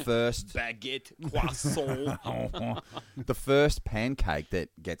the first Baguette, croissant. the first pancake that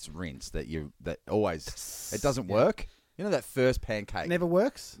gets rinsed that always it doesn't work. You know that first pancake Never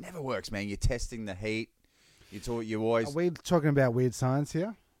works. never works, man. You're testing the heat. You always Are we talking about weird science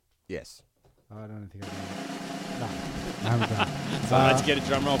here? yes. I don't think I know. No, I haven't done it. So let's get a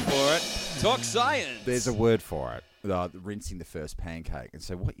drum roll for it. Talk science. There's a word for it. Rinsing the first pancake. And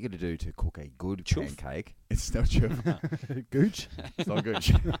so what you got to do to cook a good Choof. pancake? It's not choof. Gooch. It's not good.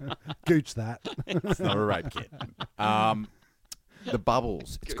 Gooch that. It's not a rape kit. The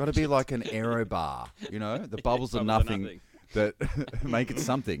bubbles. It's got to be like an aero bar. You know, the bubbles are bubbles are nothing that make it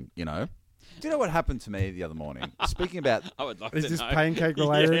something. You know. Do you know what happened to me the other morning? Speaking about I would like Is to this know. pancake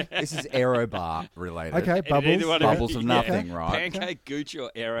related? this is aero bar related. Okay, Either one bubbles. of Bubbles you- of nothing, right? Pancake, Gucci,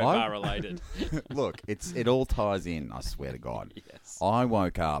 or Aero I'm- bar related. Look, it all ties in. I swear to God. Yes. I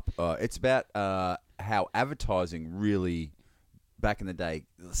woke up. It's about how advertising really, back in the day,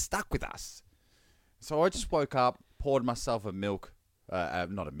 stuck with us. So I just woke up, poured myself a milk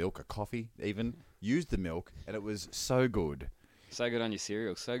not a milk, a coffee even. Used the milk, and it was so good. So good on your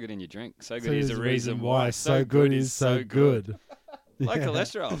cereal, so good in your drink, so good So is there's the a reason why. so good is so good. Low Yeah.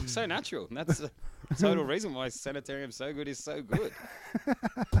 cholesterol, so natural. And that's the total reason why Sanitarium So Good is so good.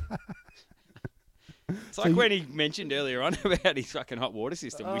 It's like when he mentioned earlier on about his fucking hot water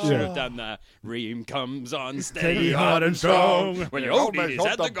system. We should have done the Ream comes on steady, hard and strong. When your old man is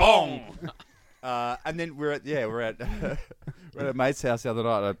at the gong. And then we're at we're at a mate's house the other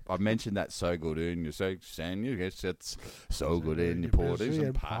night. I mentioned that so good in you say, Sam, you guess it's so good in your porters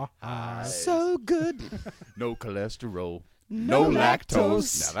and pies. So good. No cholesterol. No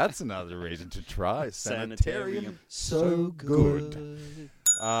lactose. Now that's another reason to try Sanitarium. So good.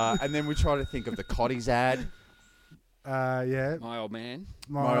 And then we try to think of the Cotties ad. Yeah. My old man.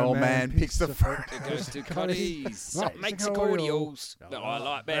 My old man picks the fruit. It goes to Cotties. Right, What makes so the cordials that I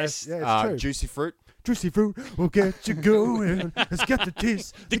like best? Yeah, it's true. Juicy fruit. Juicy fruit will get you going. It's got the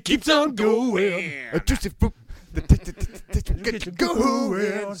taste that keeps on going. Juicy fruit. Get you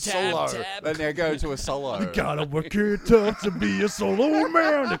going. Solo. Tap, tap. Then they go to a solo. Gotta work it tough to be a solo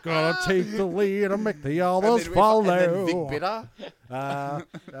man. You gotta take the lead and make the others follow. And then Vic Bitter.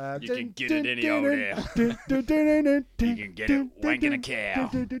 You can get it any old air. You can get it wanking a cow.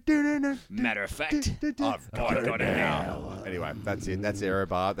 Matter of fact, I've got it now. Anyway, that's it. That's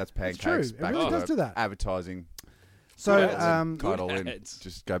Aerobar. That's Pancakes. true. It Back really to does the do that. advertising. So, Tied all in. ads.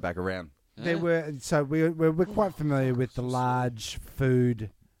 Just go back around. we're quite familiar with the large food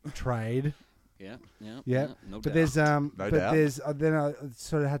trade. Yeah. Yeah, No but doubt. there's doubt. then I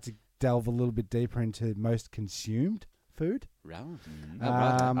sort of had to delve a little bit deeper into most consumed food. Right.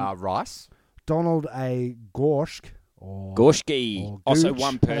 Rice. Donald A. Gorsk. Or Gorshki. or Also Gooch,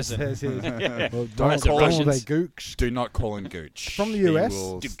 one as person. says here. Well, Don't Donald call A. Russians. Gooch Do not call him Gooch. From the He US?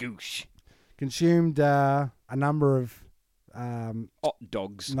 will- The goosh. consumed a number of Hot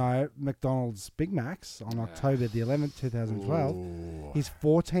dogs. McDonald's Big Macs on October the 11th, 2012. His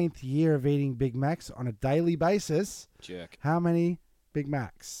 14th year of eating Big Macs on a daily basis. Jerk. How many Big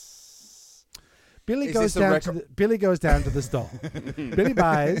Macs? Billy Is goes this a down record- Billy goes down to the store. Billy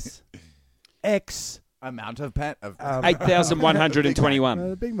buys X Amount of 8,121.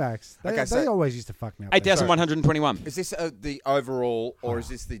 the Big Macs. They, Okay, they so- always used to fuck me up. 8,121. Is this the overall, or is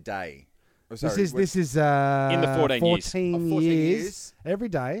this the day? Oh, sorry, This is In the 14 years. 14 14 years. years. Every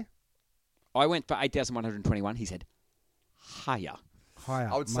day. I went for 8,121. He said higher. Higher.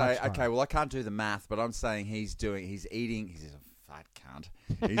 I would say, much higher. okay, well, I can't do the math, but I'm saying he's eating, he's a fat cunt.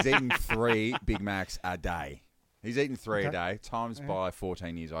 He's eating 3 Big Macs a day. He's eating 3 a Okay. day, times by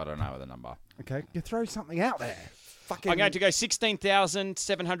 14 years, I don't know the number. Okay, you throw something out there. I'm going to go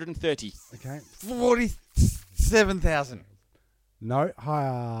 16,730. Okay. 47,000. No,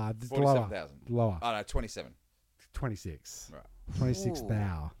 higher. Lower. 47,000. Lower. Oh, no, 27. 26. Right. 26 Ooh.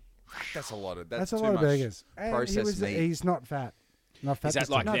 thou. That's a lot of, That's a too lot of much burgers. And processed meat. he's not fat. Not fat. Is that this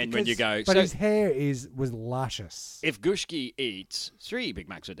like time. then when you go, But so- his hair was luscious. If Gushki eats 3 Big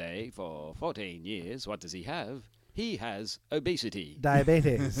Macs a day for 14 years, what does he have? He has obesity.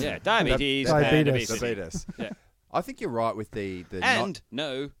 Diabetes. Yeah, diabetes, Diabetes. and obesity. Diabetes. Yeah. I think you're right with the And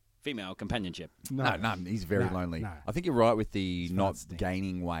no female companionship. No, he's very No, lonely. no. I think you're right with the It's not fasting.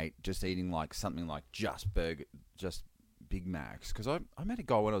 gaining weight, just eating like something like just Big Macs. Because I met a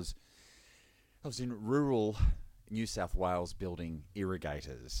guy when I was in rural New South Wales building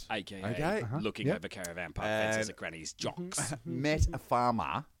irrigators. AKA Okay. looking Yep. over caravan park fences And- at Granny's jocks. Met a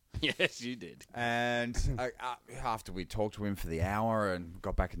farmer. Yes, you did. And after we talked to him for the hour and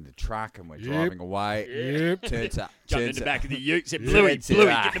got back in the truck and we're driving away, turns up. Jumped in the back of the ute, said, Yeah, Bluey, it's it.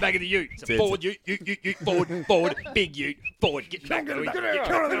 get in the back of the ute. Said, It's forward, ute, forward, big ute, forward, get in the back of the ute. Get in the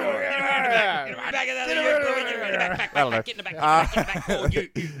back of the ute, get in the back, forward,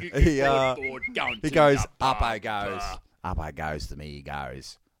 ute, forward, going He to goes, the up I bar. goes. Up I goes to me, he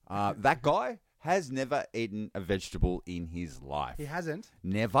goes. That guy has never eaten a vegetable in his life. He hasn't.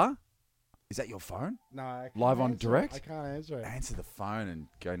 Never? Is that your phone? No. I can't Live on answer it. direct? I can't answer it. Answer the phone and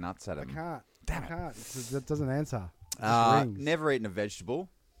go nuts at I him. can't. Damn I it. can't. It doesn't answer. It just rings. Never eaten a vegetable.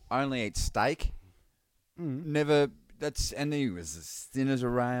 Only eat steak. Never. And he was as thin as a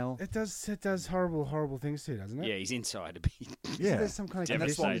rail. It does horrible things to you, doesn't it? Yeah, he's inside a bit. Yeah, There's some kind of and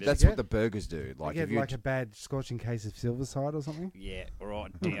that's what, Devastated. that's what the burgers do. Like Like you if get you like a bad scorching case of Silverside or something. Yeah, right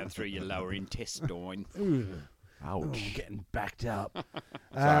down through your lower intestine. ouch. Getting backed up.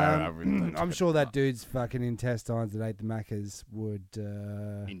 I really I'm sure that dude's fucking intestines that ate the Maccas would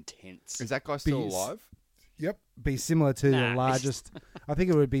Intense. Is that guy still Bees. alive? be similar to Nah, the largest. I think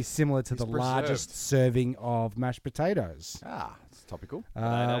it would be similar to He's the largest preserved. serving of mashed potatoes, Ah, it's topical.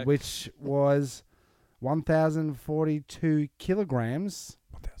 Potato. which was 1,042 kilograms.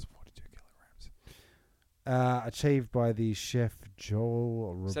 1,042 kilograms. Achieved by the chef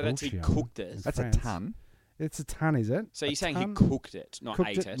Joel Robuccio. So that's he cooked it. in That's a France. ton. It's a ton, is it? So you're saying he ton? cooked it, not Cooked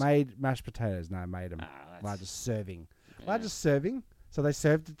ate it, it? made mashed potatoes. No, made them. Ah, that's- Largest serving. yeah. Largest serving. So they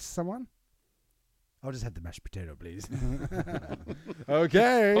served it to someone? I'll just have the mashed potato, please.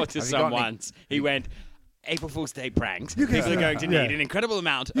 Okay. Or to Have you got any- someone's. He went, April Fool's Day pranks. You guys People are going to yeah. need an incredible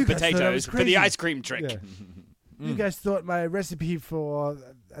amount You of guys thought I potatoes was for the crazy. ice cream trick. Yeah. You guys thought my recipe for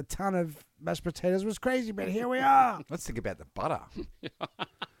a ton of mashed potatoes was crazy, but here we are. Let's think about the butter.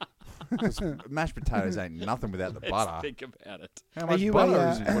 'Cause mashed potatoes ain't nothing without the butter. Let's think about it. How Are much you butter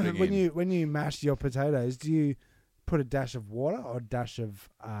a, is he putting when in? when you mash your potatoes, do you put a dash of water or a dash of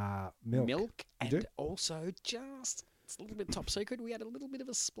milk? You do? and also just, it's a little bit top secret, we had a little bit of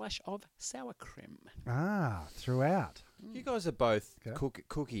a splash of sour cream. Throughout. You guys are both Okay.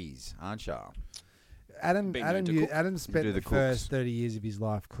 cookies, aren't you? Adam Being known to cook. Adam spent do the the first cooks. 30 years of his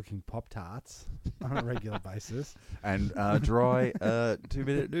life cooking Pop-Tarts on a regular basis. And dry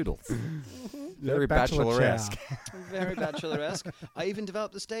 2-minute noodles. Very Bachelor bachelor-esque. chow. Very bachelor-esque. I even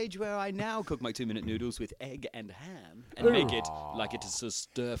developed the stage where I now cook my 2-minute noodles with egg and ham and make it like it is a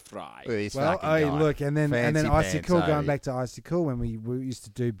stir fry. This Well, fucking hey, guy. look, and then Fancy Icy pants, Cool, eh? going back to Icy Cool, when we used to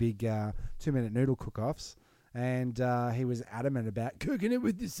do big 2-minute noodle cook-offs, and he was adamant about cooking it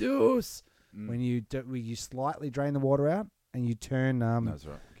with the sauce. When you you slightly drain the water out, and you turn That's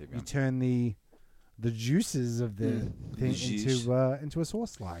right. Keep you going. turn the juices of the thing Juice. into a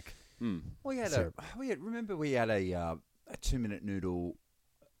sauce like. We had So- remember we had a 2-minute noodle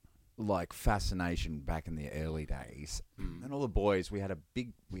like fascination back in the early days, and all the boys we had a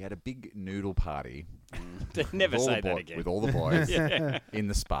big noodle party. Never with all say the that again. with all the boys in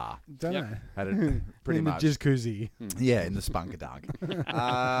the spa. Don't Yep. know. Had it pretty in much. the jizz Yeah, in the Spunkadunk.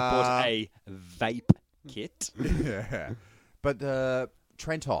 Bought a vape kit. Yeah. But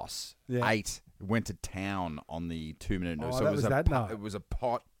Trentos Yeah. went to town on the 2-minute noodle. Oh, so that it was was that night. It was a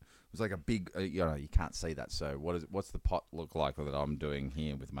pot. It was like a big, you can't see that. So what's the pot look like that I'm doing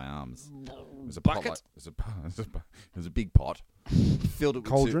here with my arms? It was a pot. Bucket? Like, it was a big pot. Filled it with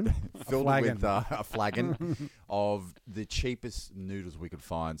Cauldron? filled A it with a flagon of the cheapest noodles we could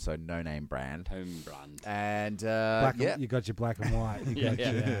find. So no name brand. Home brand. And Black yeah, you got your black and white. You got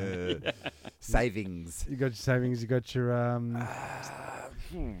your, savings. you got your savings. You got your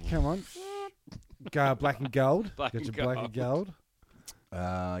come on, black and gold. Black you got and your black and gold.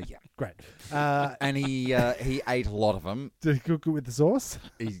 Yeah. Great. And he ate a lot of them. Did he cook it with the sauce?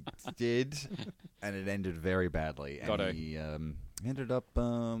 He did, and it ended very badly. And Got-o. he ended up.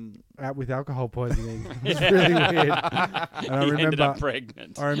 Out with alcohol poisoning. It's really weird. And I He ended up remember.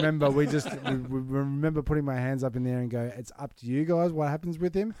 pregnant. I remember we remember putting my hands up in the air and go, it's up to you guys what happens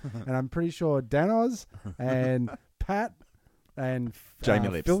with him. And I'm pretty sure Danos and Pat and Jamie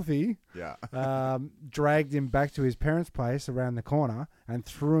Lips. Filthy Yeah. dragged him back to his parents' place around the corner and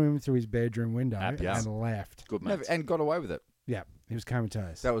threw him through his bedroom window Happy. and left. Good mates. And got away with it. Yeah, he was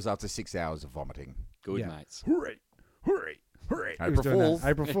comatose. That was after 6 hours of vomiting. Good Yeah. mates. Hooray! Hooray! Hooray! He was April doing that. Fools.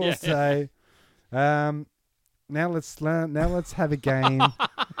 April Fool's Day. Now let's have a game.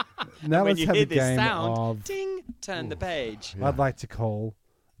 Now When let's you have hear a this game sound, of ding, turn the page. I'd like to call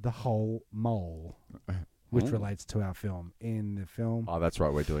the whole mole, which relates to our film. In the film, Oh, that's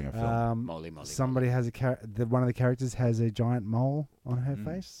right. We're doing a film. Molly, molly, somebody has a one of the characters has a giant mole on her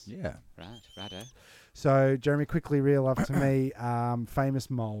face. Yeah. molly. Right, righto. So Jeremy, quickly reel off to me famous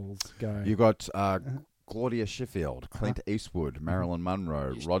moles. Go. You got Claudia Sheffield, Clint Eastwood, Marilyn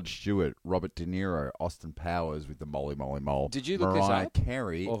Monroe, Rod Stewart, Robert De Niro, Austin Powers with the Moly Moly Mole. Did you look this Mariah up?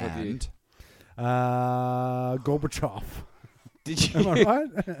 Carey Or have you- and Gorbachev. Did Am I you, right?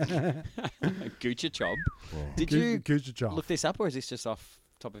 Goocha Chob? Did Gu- you Gorbachev. look this up, or is this just off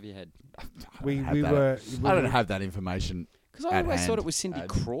top of your head? we have we that. were. I don't have that information. Because I At always thought hand. it was Cindy Ad.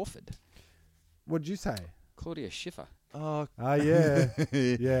 Crawford. What'd you say? Claudia Schiffer. Oh, Oh yeah,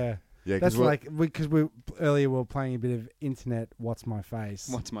 yeah. yeah. That's like because we earlier we were playing a bit of internet. What's my face?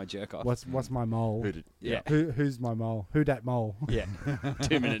 What's my jerk off? What's my mole? Yeah. Who's my mole? Who dat mole? Yeah.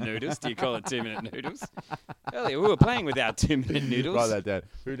 2-minute noodles. Do you call it 2-minute noodles? Earlier we were playing with our 2-minute noodles. Write that down.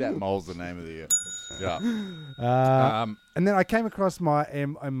 Who that mole's the name of the yeah. And then I came across my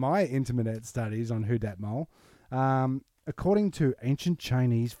internet studies on who dat mole. According to ancient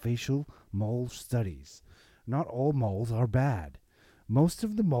Chinese facial mole studies, not all moles are bad. Most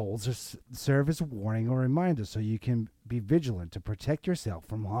of the moles serve as a warning or reminder so you can be vigilant to protect yourself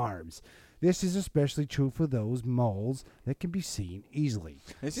from harms. This is especially true for those moles that can be seen easily.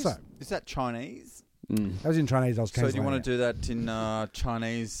 Is So- that Chinese? That was in Chinese. I was So do you translating. want to do that in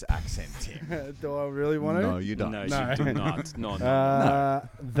Chinese accent, Tim? Do I really want to? No, you don't. No, No. you do not. No.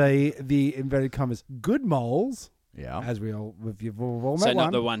 The inverted commas good moles, Yeah. as we've all met So not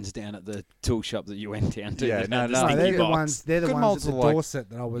one. the ones down at the tool shop that you went down to. Yeah, that no, had the no. No, stinky they're the box. ones. They're the Good ones moles at the are like- Dorset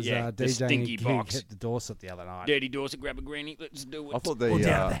that I was Yeah, the DJing stinky a gig box. at the Dorset the other night. Dirty Dorset, grab a granny, let's do it. I thought Or down the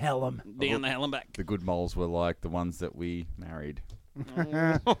the Hellum. Down the hell and back. the good moles were like the ones that we married.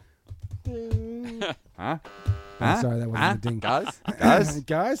 Huh? I'm sorry, that wasn't a ding.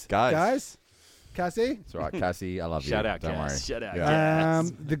 Guys? guys, Cassie. It's all right, Cassie. I love you. Shout out, Don't worry. Cass. Shout out, Yeah.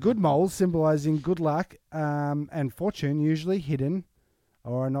 Cass. The good moles symbolizing good luck and fortune, usually hidden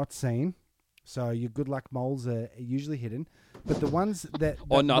or are not seen. So your good luck moles are usually hidden, but the ones that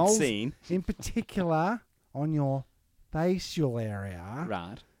Or not moles seen. in particular on your facial area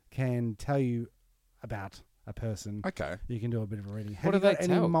Right. can tell you about a person. Okay. You can do a bit of a reading. What Have do you they got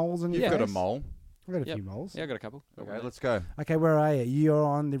any tell? moles on your You've face? got a mole. I've got a Yep. few moles. Yeah, I got a couple. Okay, let's go. Okay, where are you? You're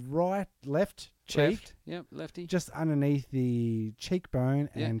on the right, left cheek, Left. Yep, lefty. just underneath the cheekbone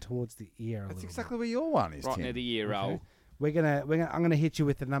Yeah. and towards the ear. That's a little exactly where your one is, Right Tim. near the ear roll. bit. I'm gonna hit you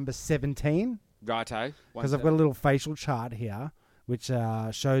with the number 17 Righto. because I've got a little facial chart here which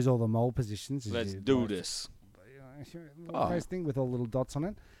shows all the mole positions. as Let's you do like. this. Little Oh. face thing with all little dots on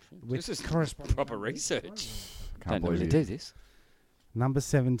it. With This is corresponding proper numbers. research. Can't Don't believe normally you. do this. Number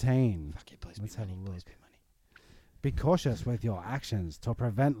 17. Fuck it, please Let's be have money, a please look. be money. Be cautious with your actions to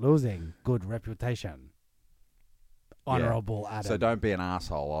prevent losing good reputation. Honorable Adam. So don't be an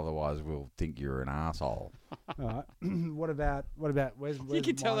asshole, otherwise we'll think you're an asshole. All right. what about where's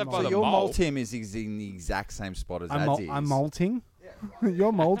can tell my that by mole? the Your mole. mole, Tim, is in the exact same spot as Ad's is. I'm molting.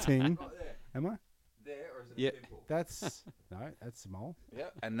 You're molting. Am I? Yeah. That's no, that's a mole. Yeah.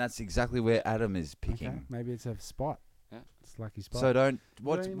 And that's exactly where Adam is picking. Okay, maybe it's a spot. Yeah. It's a lucky spot. So don't.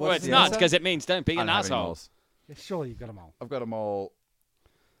 What What's do you- Well, what's it's the not answer? because it means don't be I an don't have any asshole. moles. Yeah, surely you've got a mole I've got a mole.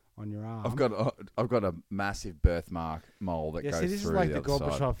 on your arm. I've got a massive birthmark mole that Yeah, goes see, this through is like the the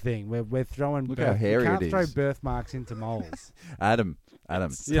other side. Gorbachev thing. We're throwing. Look how hairy you can't it throw is. birthmarks into moles. Adam, Yeah,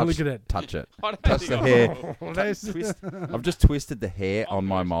 touch, look at it. touch it. I don't Touch think the I- hair. There's- I've just twisted the hair on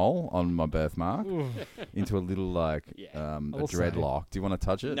my mole, on my birthmark, into a little like Yeah. a Also- dreadlock. Do you want to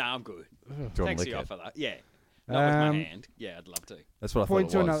touch it? No, I'm good. Do you want Thanks to for lick the it? offer, though. Yeah. Not with my Um, hand. Yeah, I'd love to. That's what I Point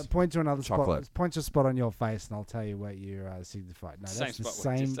thought to it another. was. Point to another Chocolate. spot. Point to a spot on your face, and I'll tell you what you signified. No, Same that's the spot,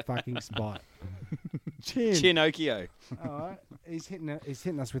 what did you same say? fucking spot. Chin. Chinocchio. All right. He's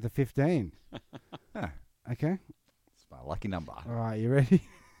hitting us with a 15. Huh. Okay. It's my lucky number. All right. You ready?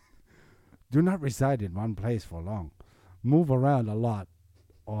 Do not reside in one place for long. Move around a lot,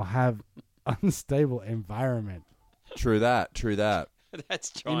 or have unstable environment. True that. True that.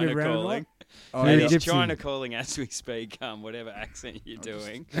 That's You move China around a lot? calling. Oh, You're And a it's gypsy. China calling as we speak, whatever accent you're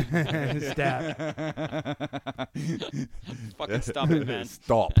doing. Stab. Fucking stop it, man.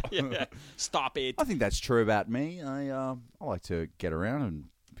 Stop. Yeah. Stop it. I think that's true about me. I like to get around and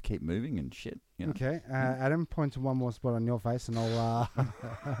keep moving and shit. You know? Okay, Adam, point to one more spot on your face, and I'll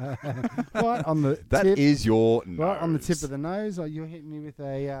right on the That tip. is your nose. Right on the tip of the nose. Or you're hitting me with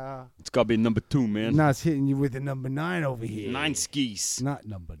a. It's got to be number 2, man. No, it's hitting you with a number 9 over here. 9 skis. Not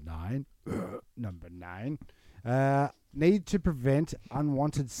number 9. Number 9. Need to prevent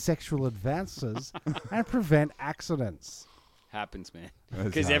unwanted sexual advances and prevent accidents. Happens, man. That's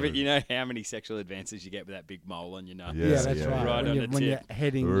Because happened. you know how many sexual advances you get with that big mole on your nose. Yeah, Yeah, that's yeah, right. Right when on you're, the when you're tip.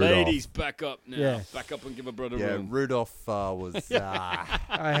 heading. Rudolph. Ladies, back up now. Yeah. Back up and give a brother Yeah, room. Rudolph was. I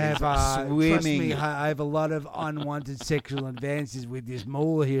have trust me, Swimming. I have a lot of unwanted sexual advances with this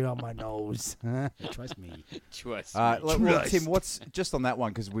mole here on my nose. Trust me. Trust Well, me. Tim, what's just on that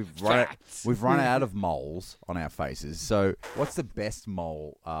one because we've run out of moles on our faces. So, what's the best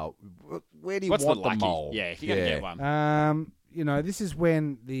mole? Where do you What's want the the, lucky? mole? Yeah, if you're going to get one. This is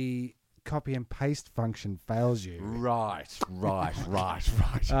when the copy and paste function fails you. Right.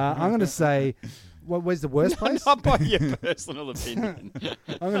 I'm going to say, where's the worst place? Not by your personal opinion.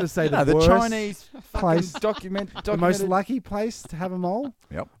 I'm going to say the the worst Chinese place, documented. the most lucky place to have a mole.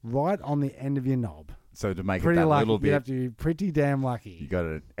 Yep. Right on the end of your knob. So to make Pretty it that lucky. little You bit, have to be pretty damn you lucky. got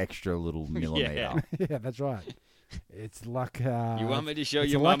an extra little millimeter. Yeah, that's right. It's like you want me to show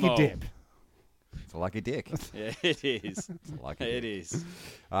it's you a my lucky mole? dip. It's a lucky dick. Yeah, it is. It's a lucky It dick. is.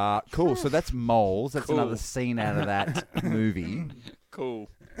 Cool. So that's moles. That's Cool. another scene out of that movie. Cool.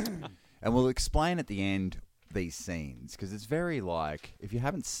 And we'll explain at the end these scenes because it's very like if you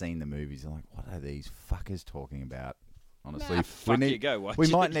haven't seen the movies, you're like, what are these fuckers talking about? Honestly, Nah, fuck you, go watch we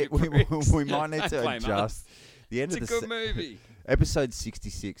it, might need you pricks. we might need Don't to blame us. adjust the end It's a of the good movie. episode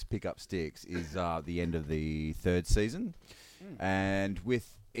 66. Pick up sticks is the end of the third season, and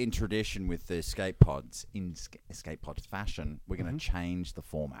with in tradition with the escape pods, in escape pod fashion, we're going to change the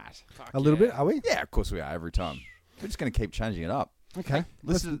format. Fuck A little yeah. bit, are we? Yeah, of course we are, every time. We're just going to keep changing it up. Okay.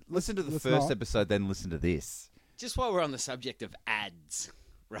 Listen to the let's first not. episode, then listen to this. Just while we're on the subject of ads,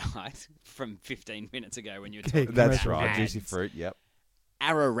 right? From 15 minutes ago when you were Yeah, talking That's commercial right, ads. Juicy Fruit, yep.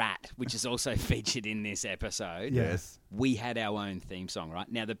 Ararat, which is also featured in this episode. Yeah. Yes. We had our own theme song,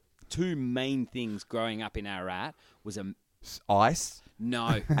 right? Now, the two main things growing up in Ararat was Ice. no,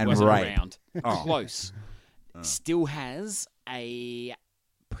 it And wasn't rape. around. Oh. Close. Still has a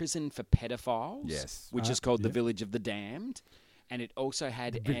prison for pedophiles. Yes. Which is called the yeah. Village of the Damned. And it also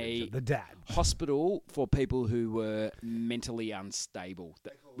had Village a of the dad. hospital for people who were mentally unstable,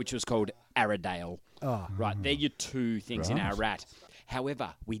 which was called Aradale. Oh. Right, they're your two things in Right. Ararat.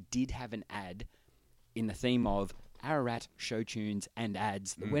 However, we did have an ad in the theme of Ararat show tunes and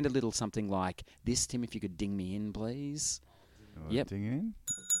ads that went a little something like this. Tim, if you could ding me in, please. Yep. Ding in.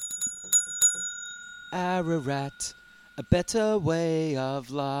 Ararat, a better way of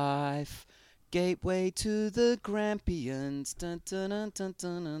life. Gateway to the Grampians. Dun, dun, dun, dun,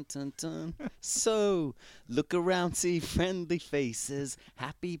 dun, dun, dun, dun. So, look around, see friendly faces,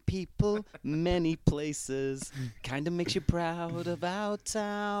 happy people, many places. Kinda makes you proud of our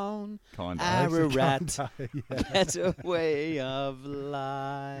town. Kind of. Ararat, Yeah. better way of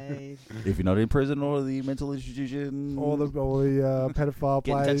life. If you're not in prison or the mental institution. All the pedophile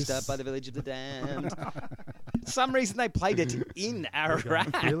Getting players. touched up by the Village of the Damned. For some reason they played it in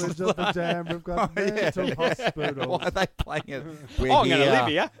Ararat. Village of the Dam. We've got mental hospital. Why are they playing it? We're Oh, I'm going to here. live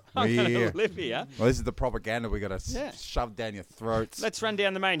here. I'm We're going here. to live here. Well, this is the propaganda we got to Yeah. shove down your throats. Let's run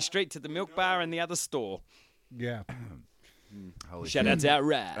down the main street to the milk bar and the other store. Yeah. Holy Shout shit. out to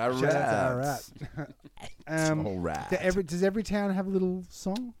Ararat. All Shout out right. to Ararat. All right. Does every town have a little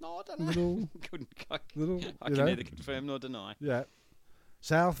song? No, I don't know. Little, I little. can you know? neither confirm nor deny. Yeah.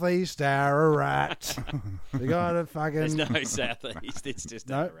 Southeast Ararat. We got a fucking. There's no southeast. It's just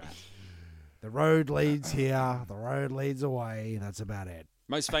No. Ararat. The road leads here. The road leads away. That's about it.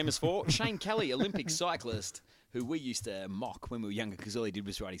 Most famous for Shane Kelly, Olympic cyclist, who we used to mock when we were younger because all he did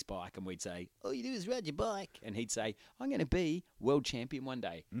was ride his bike, and we'd say, "All you do is ride your bike," and he'd say, "I'm going to be world champion one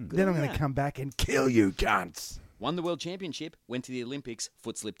day." Good Then I'm on going ya. to come back and kill you, cunts. Won the world championship, went to the Olympics,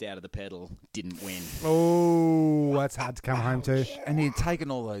 foot slipped out of the pedal, didn't win. Oh, that's hard to come home to. And he'd taken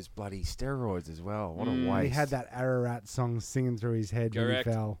all those bloody steroids as well. What a waste. He had that Ararat song singing through his head when Correct.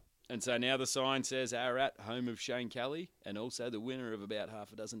 he fell. And so now the sign says Ararat, home of Shane Kelly, and also the winner of about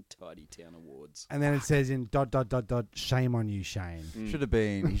half a dozen Tidy Town awards. And then it says in ... shame on you, Shane. Should have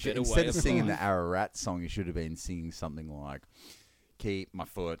been. He should, Better instead way of of singing life. the Ararat song, he should have been singing something like, "Keep my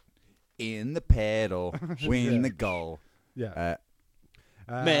foot in the pedal, win the goal." Yeah.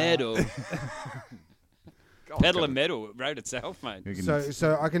 Medal. Pedal and metal wrote itself, mate. We can,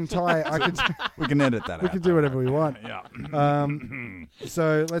 So I can tie. we can edit that We out. can do whatever we want. Yeah.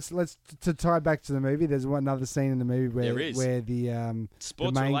 So let's to tie back to the movie. There's another scene in the movie There is. where the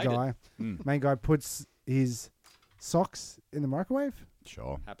Sports main related. guy puts his socks in the microwave.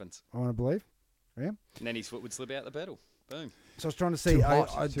 Sure. Happens. I want to believe. And then his foot would slip out the pedal. Boom. So I was trying to see. Too I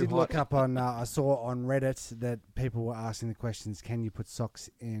hot, too did hot. look up on. I saw on Reddit that people were asking the questions: can you put socks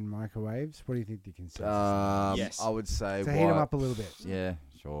in microwaves? What do you think the consensus? Yes. I would say. to heat them up a little bit. Yeah,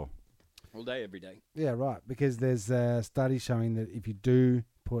 sure. All day, every day. Yeah, right. Because there's a study showing that if you do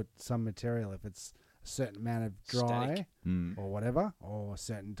put some material, if it's a certain amount of dry Static. Mm. or whatever, or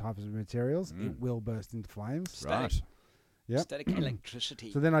certain types of materials, it will burst into flames. Right. Yep. Static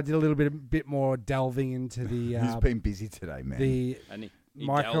electricity. So then I did a little bit more delving into the He's been busy today, man. And he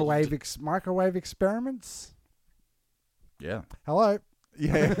microwave delved. microwave experiments. Yeah. Hello,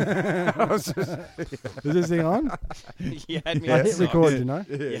 Yeah. I was just, is this thing on? You had me I at hit socks. record, you know.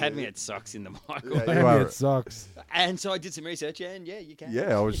 You had me at socks in the microwave. I you had me are- at socks. And so I did some research, and yeah, you can.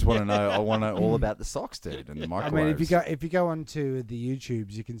 yeah, I just want to know. I want to know all about the socks, dude, and the I microwaves. mean, if you go onto the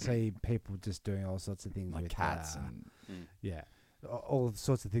YouTubes, you can see people just doing all sorts of things like with cats and yeah, all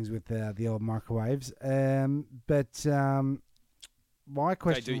sorts of things with the old microwaves. But my They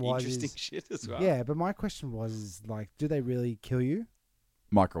question do was, interesting shit as well. yeah, but my question was like, do they really kill you?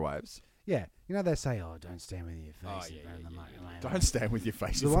 microwaves. Yeah, you know they say, oh, don't stand with your face Oh, in yeah, front of the yeah, microwave. Don't stand with your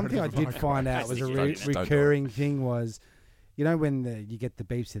face. The in one front thing I of the did find out That's was the a key. Don't do it. recurring thing was, you know, when you get the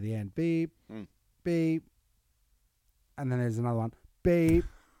beeps at the end, beep, Mm. beep, and then there's another one, beep,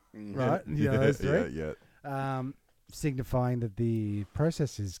 right? You know those three? yeah. Signifying that the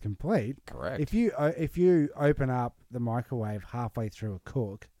process is complete. Correct. If you open up the microwave halfway through a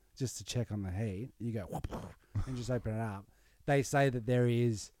cook just to check on the heat, you go whoop, and just open it up. They say that there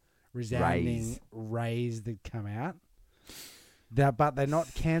is resounding rays that come out. But they're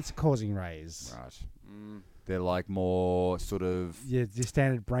not cancer-causing rays. Right. They're like more sort of. Yeah, your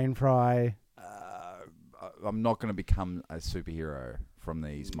standard brain fry. I'm not going to become a superhero from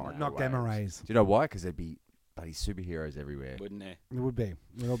these microwaves. Not gamma rays. Do you know why? Because there'd be bloody superheroes everywhere. Wouldn't there? It would be.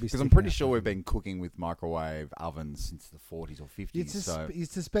 We'd all be. Because I'm sticking pretty out sure there. we've been cooking with microwave ovens since the 40s or 50s. So You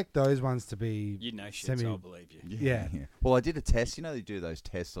suspect those ones to be. You know shit, so I'll believe you. Yeah. Well, I did a test. You know, they do those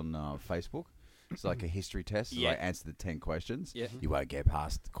tests on Facebook. It's like a history test. So Yeah. I answer the 10 questions. Yeah. You won't get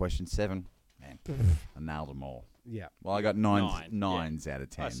past question 7. Man, I nailed them all. Yeah. Well, I got nines out of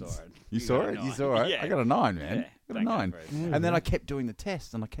 10. I saw it. You saw got a it? You 9. saw it? Yeah. I got a 9, man. Yeah, I got a thank God 9. for it. And then I kept doing the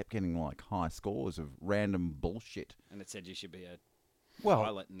test, and I kept getting like high scores of random bullshit. And it said you should be a Well,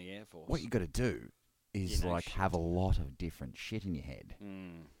 pilot in the Air Force. what you got to do is You know like shit. have a lot of different shit in your head.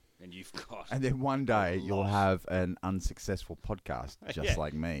 And you've got. And then one day you'll lot. have an unsuccessful podcast just Yeah.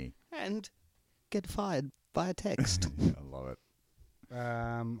 like me. And get fired via text. I love it.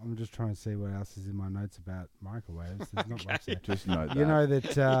 I'm just trying to see what else is in my notes about microwaves. There's not much there. Just note that. You know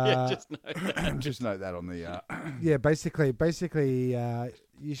that. yeah, just know. just note that on the. Yeah, basically,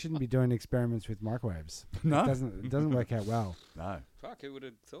 you shouldn't be doing experiments with microwaves. No? It doesn't work out well. No. Fuck, who would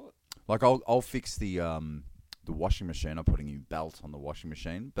have thought? Like I'll fix the washing machine. I'm putting a belt on the washing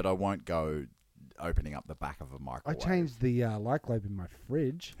machine, but I won't go opening up the back of a I microwave. changed the light globe in my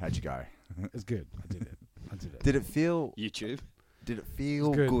fridge. How'd you go? It's good. I did it. Did it feel? YouTube. Did it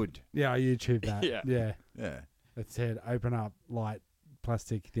feel good. good? Yeah, I YouTube that. Yeah. Yeah. Yeah. It said open up light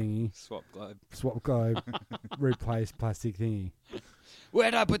plastic thingy, Swap globe. swap globe, replace plastic thingy.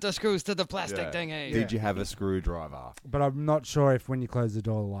 Where'd I put the screws to the plastic Yeah. thingy? Did you have a screwdriver? But I'm not sure if when you close the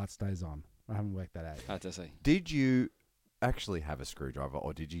door, the light stays on. I haven't worked that out yet. Hard to see. Did you actually have a screwdriver,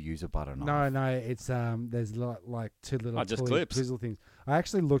 or did you use a butter knife? No, it's there's like two little Oh, just pulley clips. twizzle things. I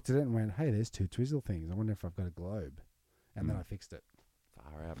actually looked at it and went, hey, there's two twizzle things. I wonder if I've got a globe. And then I fixed it.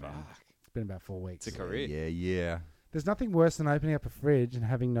 Far out, man. Fuck. It's been about 4 weeks. It's a career. Yeah. There's nothing worse than opening up a fridge and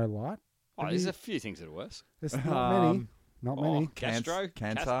having no light. Oh, Have there's you- a few things that are worse. There's not many. Not many. Gastro,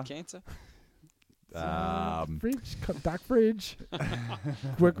 Cancer. cancer. Fridge, dark fridge.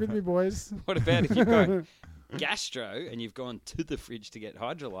 Work with me, boys. What about if you've gone gastro and you've gone to the fridge to get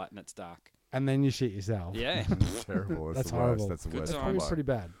Hydrolite and it's dark? And then you shit yourself. Yeah. Terrible. That's the horrible. Worst. That's the Good worst. times. Probably combo. pretty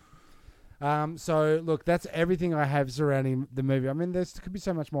bad. So look, that's everything I have surrounding the movie. I mean, there could be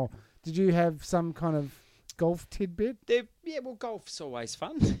so much more. Did you have some kind of golf tidbit? Well, golf's always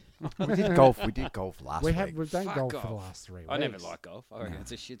fun. We did golf. We did golf last week. We've done Fuck golf for the off. last 3 weeks. I never like golf. I reckon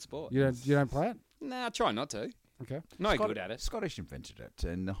it's a shit sport. You don't play it? Nah, I try not to. Okay. No good at it. Scottish invented it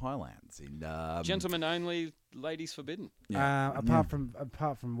in the Highlands. In Gentlemen only, ladies forbidden. Apart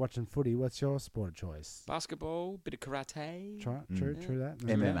from watching footy, what's your sport of choice? Basketball, bit of karate. True that.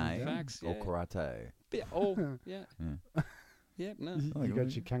 Yeah. MMA Facts, or yeah. karate. Bit, yeah. Yeah, no. You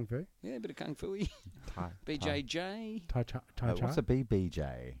got your kung fu, Yeah, a bit of kung fu. Thai. BJJ. tai chi. What's a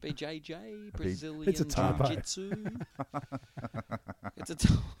BBJ? BJJ, Brazilian It's a typo. Jiu-Jitsu. It's a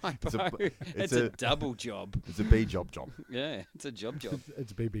typo. It's a double job. It's a B job. Yeah, it's a job.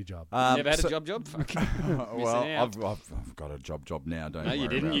 It's a BB job. Never had a job? Fuck. Well, Missing out. I've got a job now. Don't No, worry you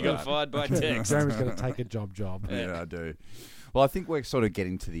didn't. about You got that. fired by text. Jeremy's got to take a job. Yeah, I do. Well, I think we're sort of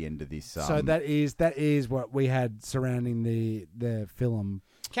getting to the end of this. So that is what we had surrounding the film.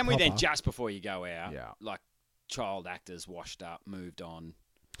 Can we then, proper. just before you go out, Yeah. like child actors washed up, moved on?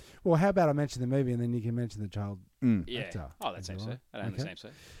 Well, how about I mention the movie and then you can mention the child Yeah. actor? Oh, that seems so. That only Okay. seems so.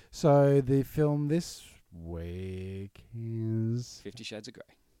 So the film this week is 50 Shades of Grey.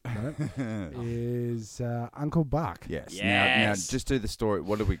 is Uncle Buck. Yes. Now, Yes. just do the story.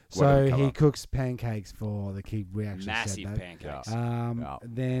 What do we? What do So we cover? he cooks pancakes for the kid. We actually Massive said that. pancakes. Yeah.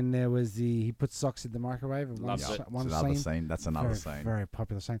 Then there was he put socks in the microwave. In one, Loves it. one It's another scene. scene. That's another very, scene. Very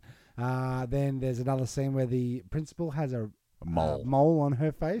popular scene. Then there's another scene where the principal has a Mole. mole on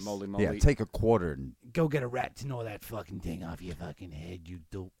her face. Molly Molly. Yeah. Take a quarter and Go get a rat to gnaw that fucking thing off your fucking head, you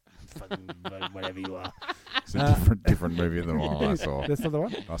dope. Fucking whatever you are. it's a different movie than the one I saw. That's not the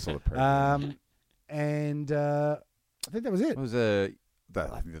one. I saw the preview. And I think that was it. It was I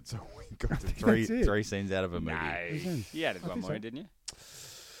think that's all we got. To That's it. three scenes out of a movie. No. You added I one think more, so. didn't you?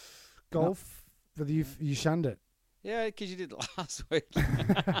 Golf, but you shunned it. Yeah, because you did it last week.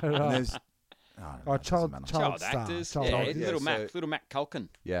 And Right. there's Oh, child Child star. actors. Child Yeah, actors. Yeah, little so- Mac Culkin.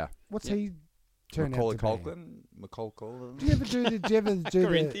 Yeah. What's Yeah. he turn Macaulay out to Culkin. Macaulay Culkin. be? Do you ever do the?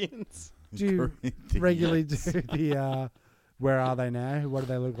 Corinthians. Do you Corinthians. regularly do the? Where are they now? What do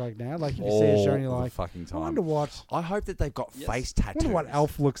they look like now? Like if you see a show and you're All the like, fucking I time. wonder what. I hope that they've got Yes. face I tattoos. wonder what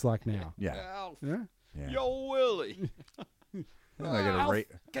Elf looks like now. Yeah. Alf. Yeah. Yeah. Yo, Willie. Then they get a Elf,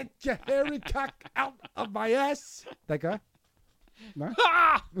 get your hairy cock out of my ass. That guy. No?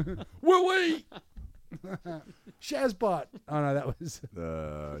 Willie. Shazbot. Oh, no, that was... That's The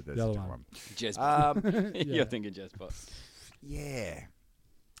a other different one. Jezbot. Yeah. You're thinking Jezbot. Yeah.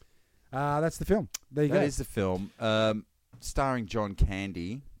 That's the film. There you That go. is the film. Starring John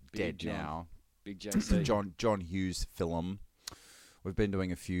Candy, Big dead John. now. Big JC. John Hughes film. We've been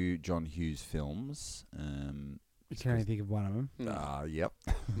doing a few John Hughes films. You can only think of one of them. Yep.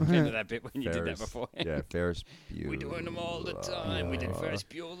 Remember that bit when you did that Ferris- before? Yeah, Ferris Bueller. We're doing them all the time. We did Ferris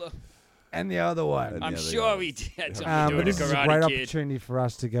Bueller. And the other one. And I'm the other sure guy. we did. But Doing this a is a Karate great Kid. opportunity for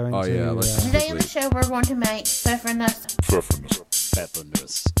us to go into... Oh, yeah, let's- Today on the show, we're going to make pfefferness.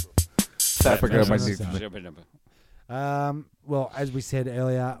 well, as we said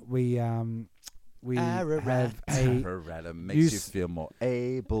earlier, we have a... Ararat makes you use- feel more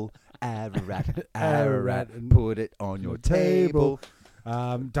able. Ararat, Ararat, Ararat, put it on your table.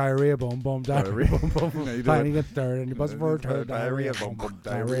 Diarrhea bomb bomb diarrhea Diarrhea. bomb bomb. No, you do Finding it. a third and you buzz for a third. Diarrhea bomb bomb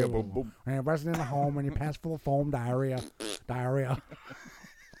diarrhea boom boom. And you're buzzing in the home and you pass full of foam. Diarrhea.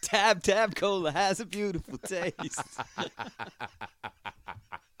 Tab Cola has a beautiful taste.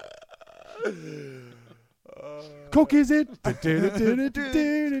 Coke is it?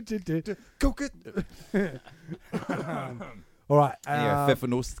 Cook it. All right. Yeah,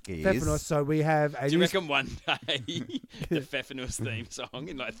 Pfeffernuski. Pfeffernuss. So we have a Do you new reckon one day the Pfeffernuss theme song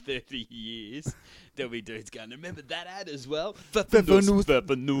in like 30 years, there'll be dudes going, remember that ad as well? Pfeffernuss,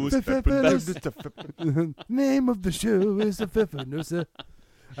 Pfeffernuss. Name of the show is the Pfeffernuss.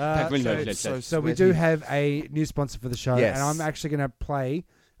 Pfeffernuss. So we do have a new sponsor for the show, Yes. and I'm actually going to play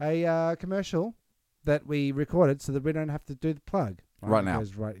a commercial that we recorded so that we don't have to do the plug. Right It now.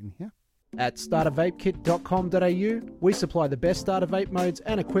 goes right in here. At startervapekit.com.au, we supply the best starter vape modes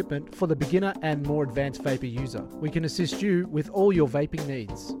and equipment for the beginner and more advanced vapor user. We can assist you with all your vaping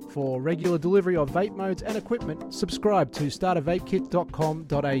needs. For regular delivery of vape modes and equipment, subscribe to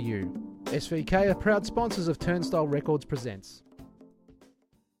startervapekit.com.au. SVK are proud sponsors of Turnstile Records Presents.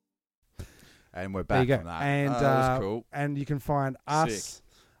 And we're There you back go. on that. And that was cool. and you can find us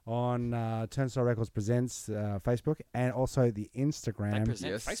on Turnstile Records Presents Facebook and also the They Instagram,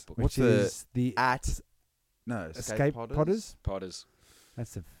 present Yes. Facebook. which What's is the At Escape Potters. Potters.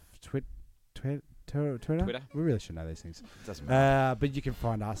 That's the Twitter. Twitter. We really should know these things. Doesn't matter. But you can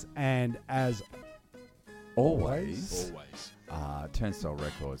find us, and as Always. Always. Turnstile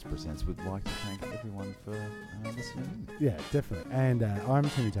Records presents. We'd like to thank everyone for listening. yeah, definitely. And I'm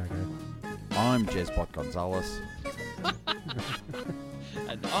Timmy Taco. I'm Jezbot Gonzalez.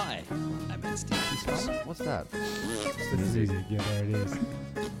 And I am Ed Stevens. What's that? Music. Yeah, there it is.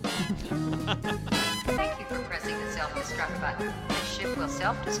 Thank you for pressing the self-destruct button. The ship will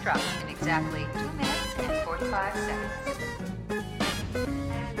self-destruct in exactly 2 minutes and 45 seconds.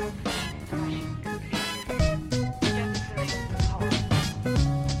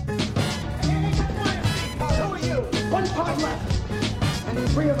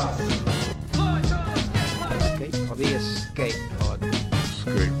 The escape pod.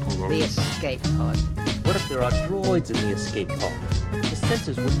 The escape pod. What if there are droids in the escape pod? The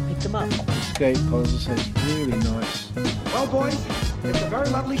sensors wouldn't pick them up. Escape puzzles is really nice. Well, boys, it's a very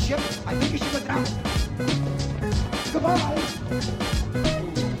lovely ship. I think you should look out. Goodbye.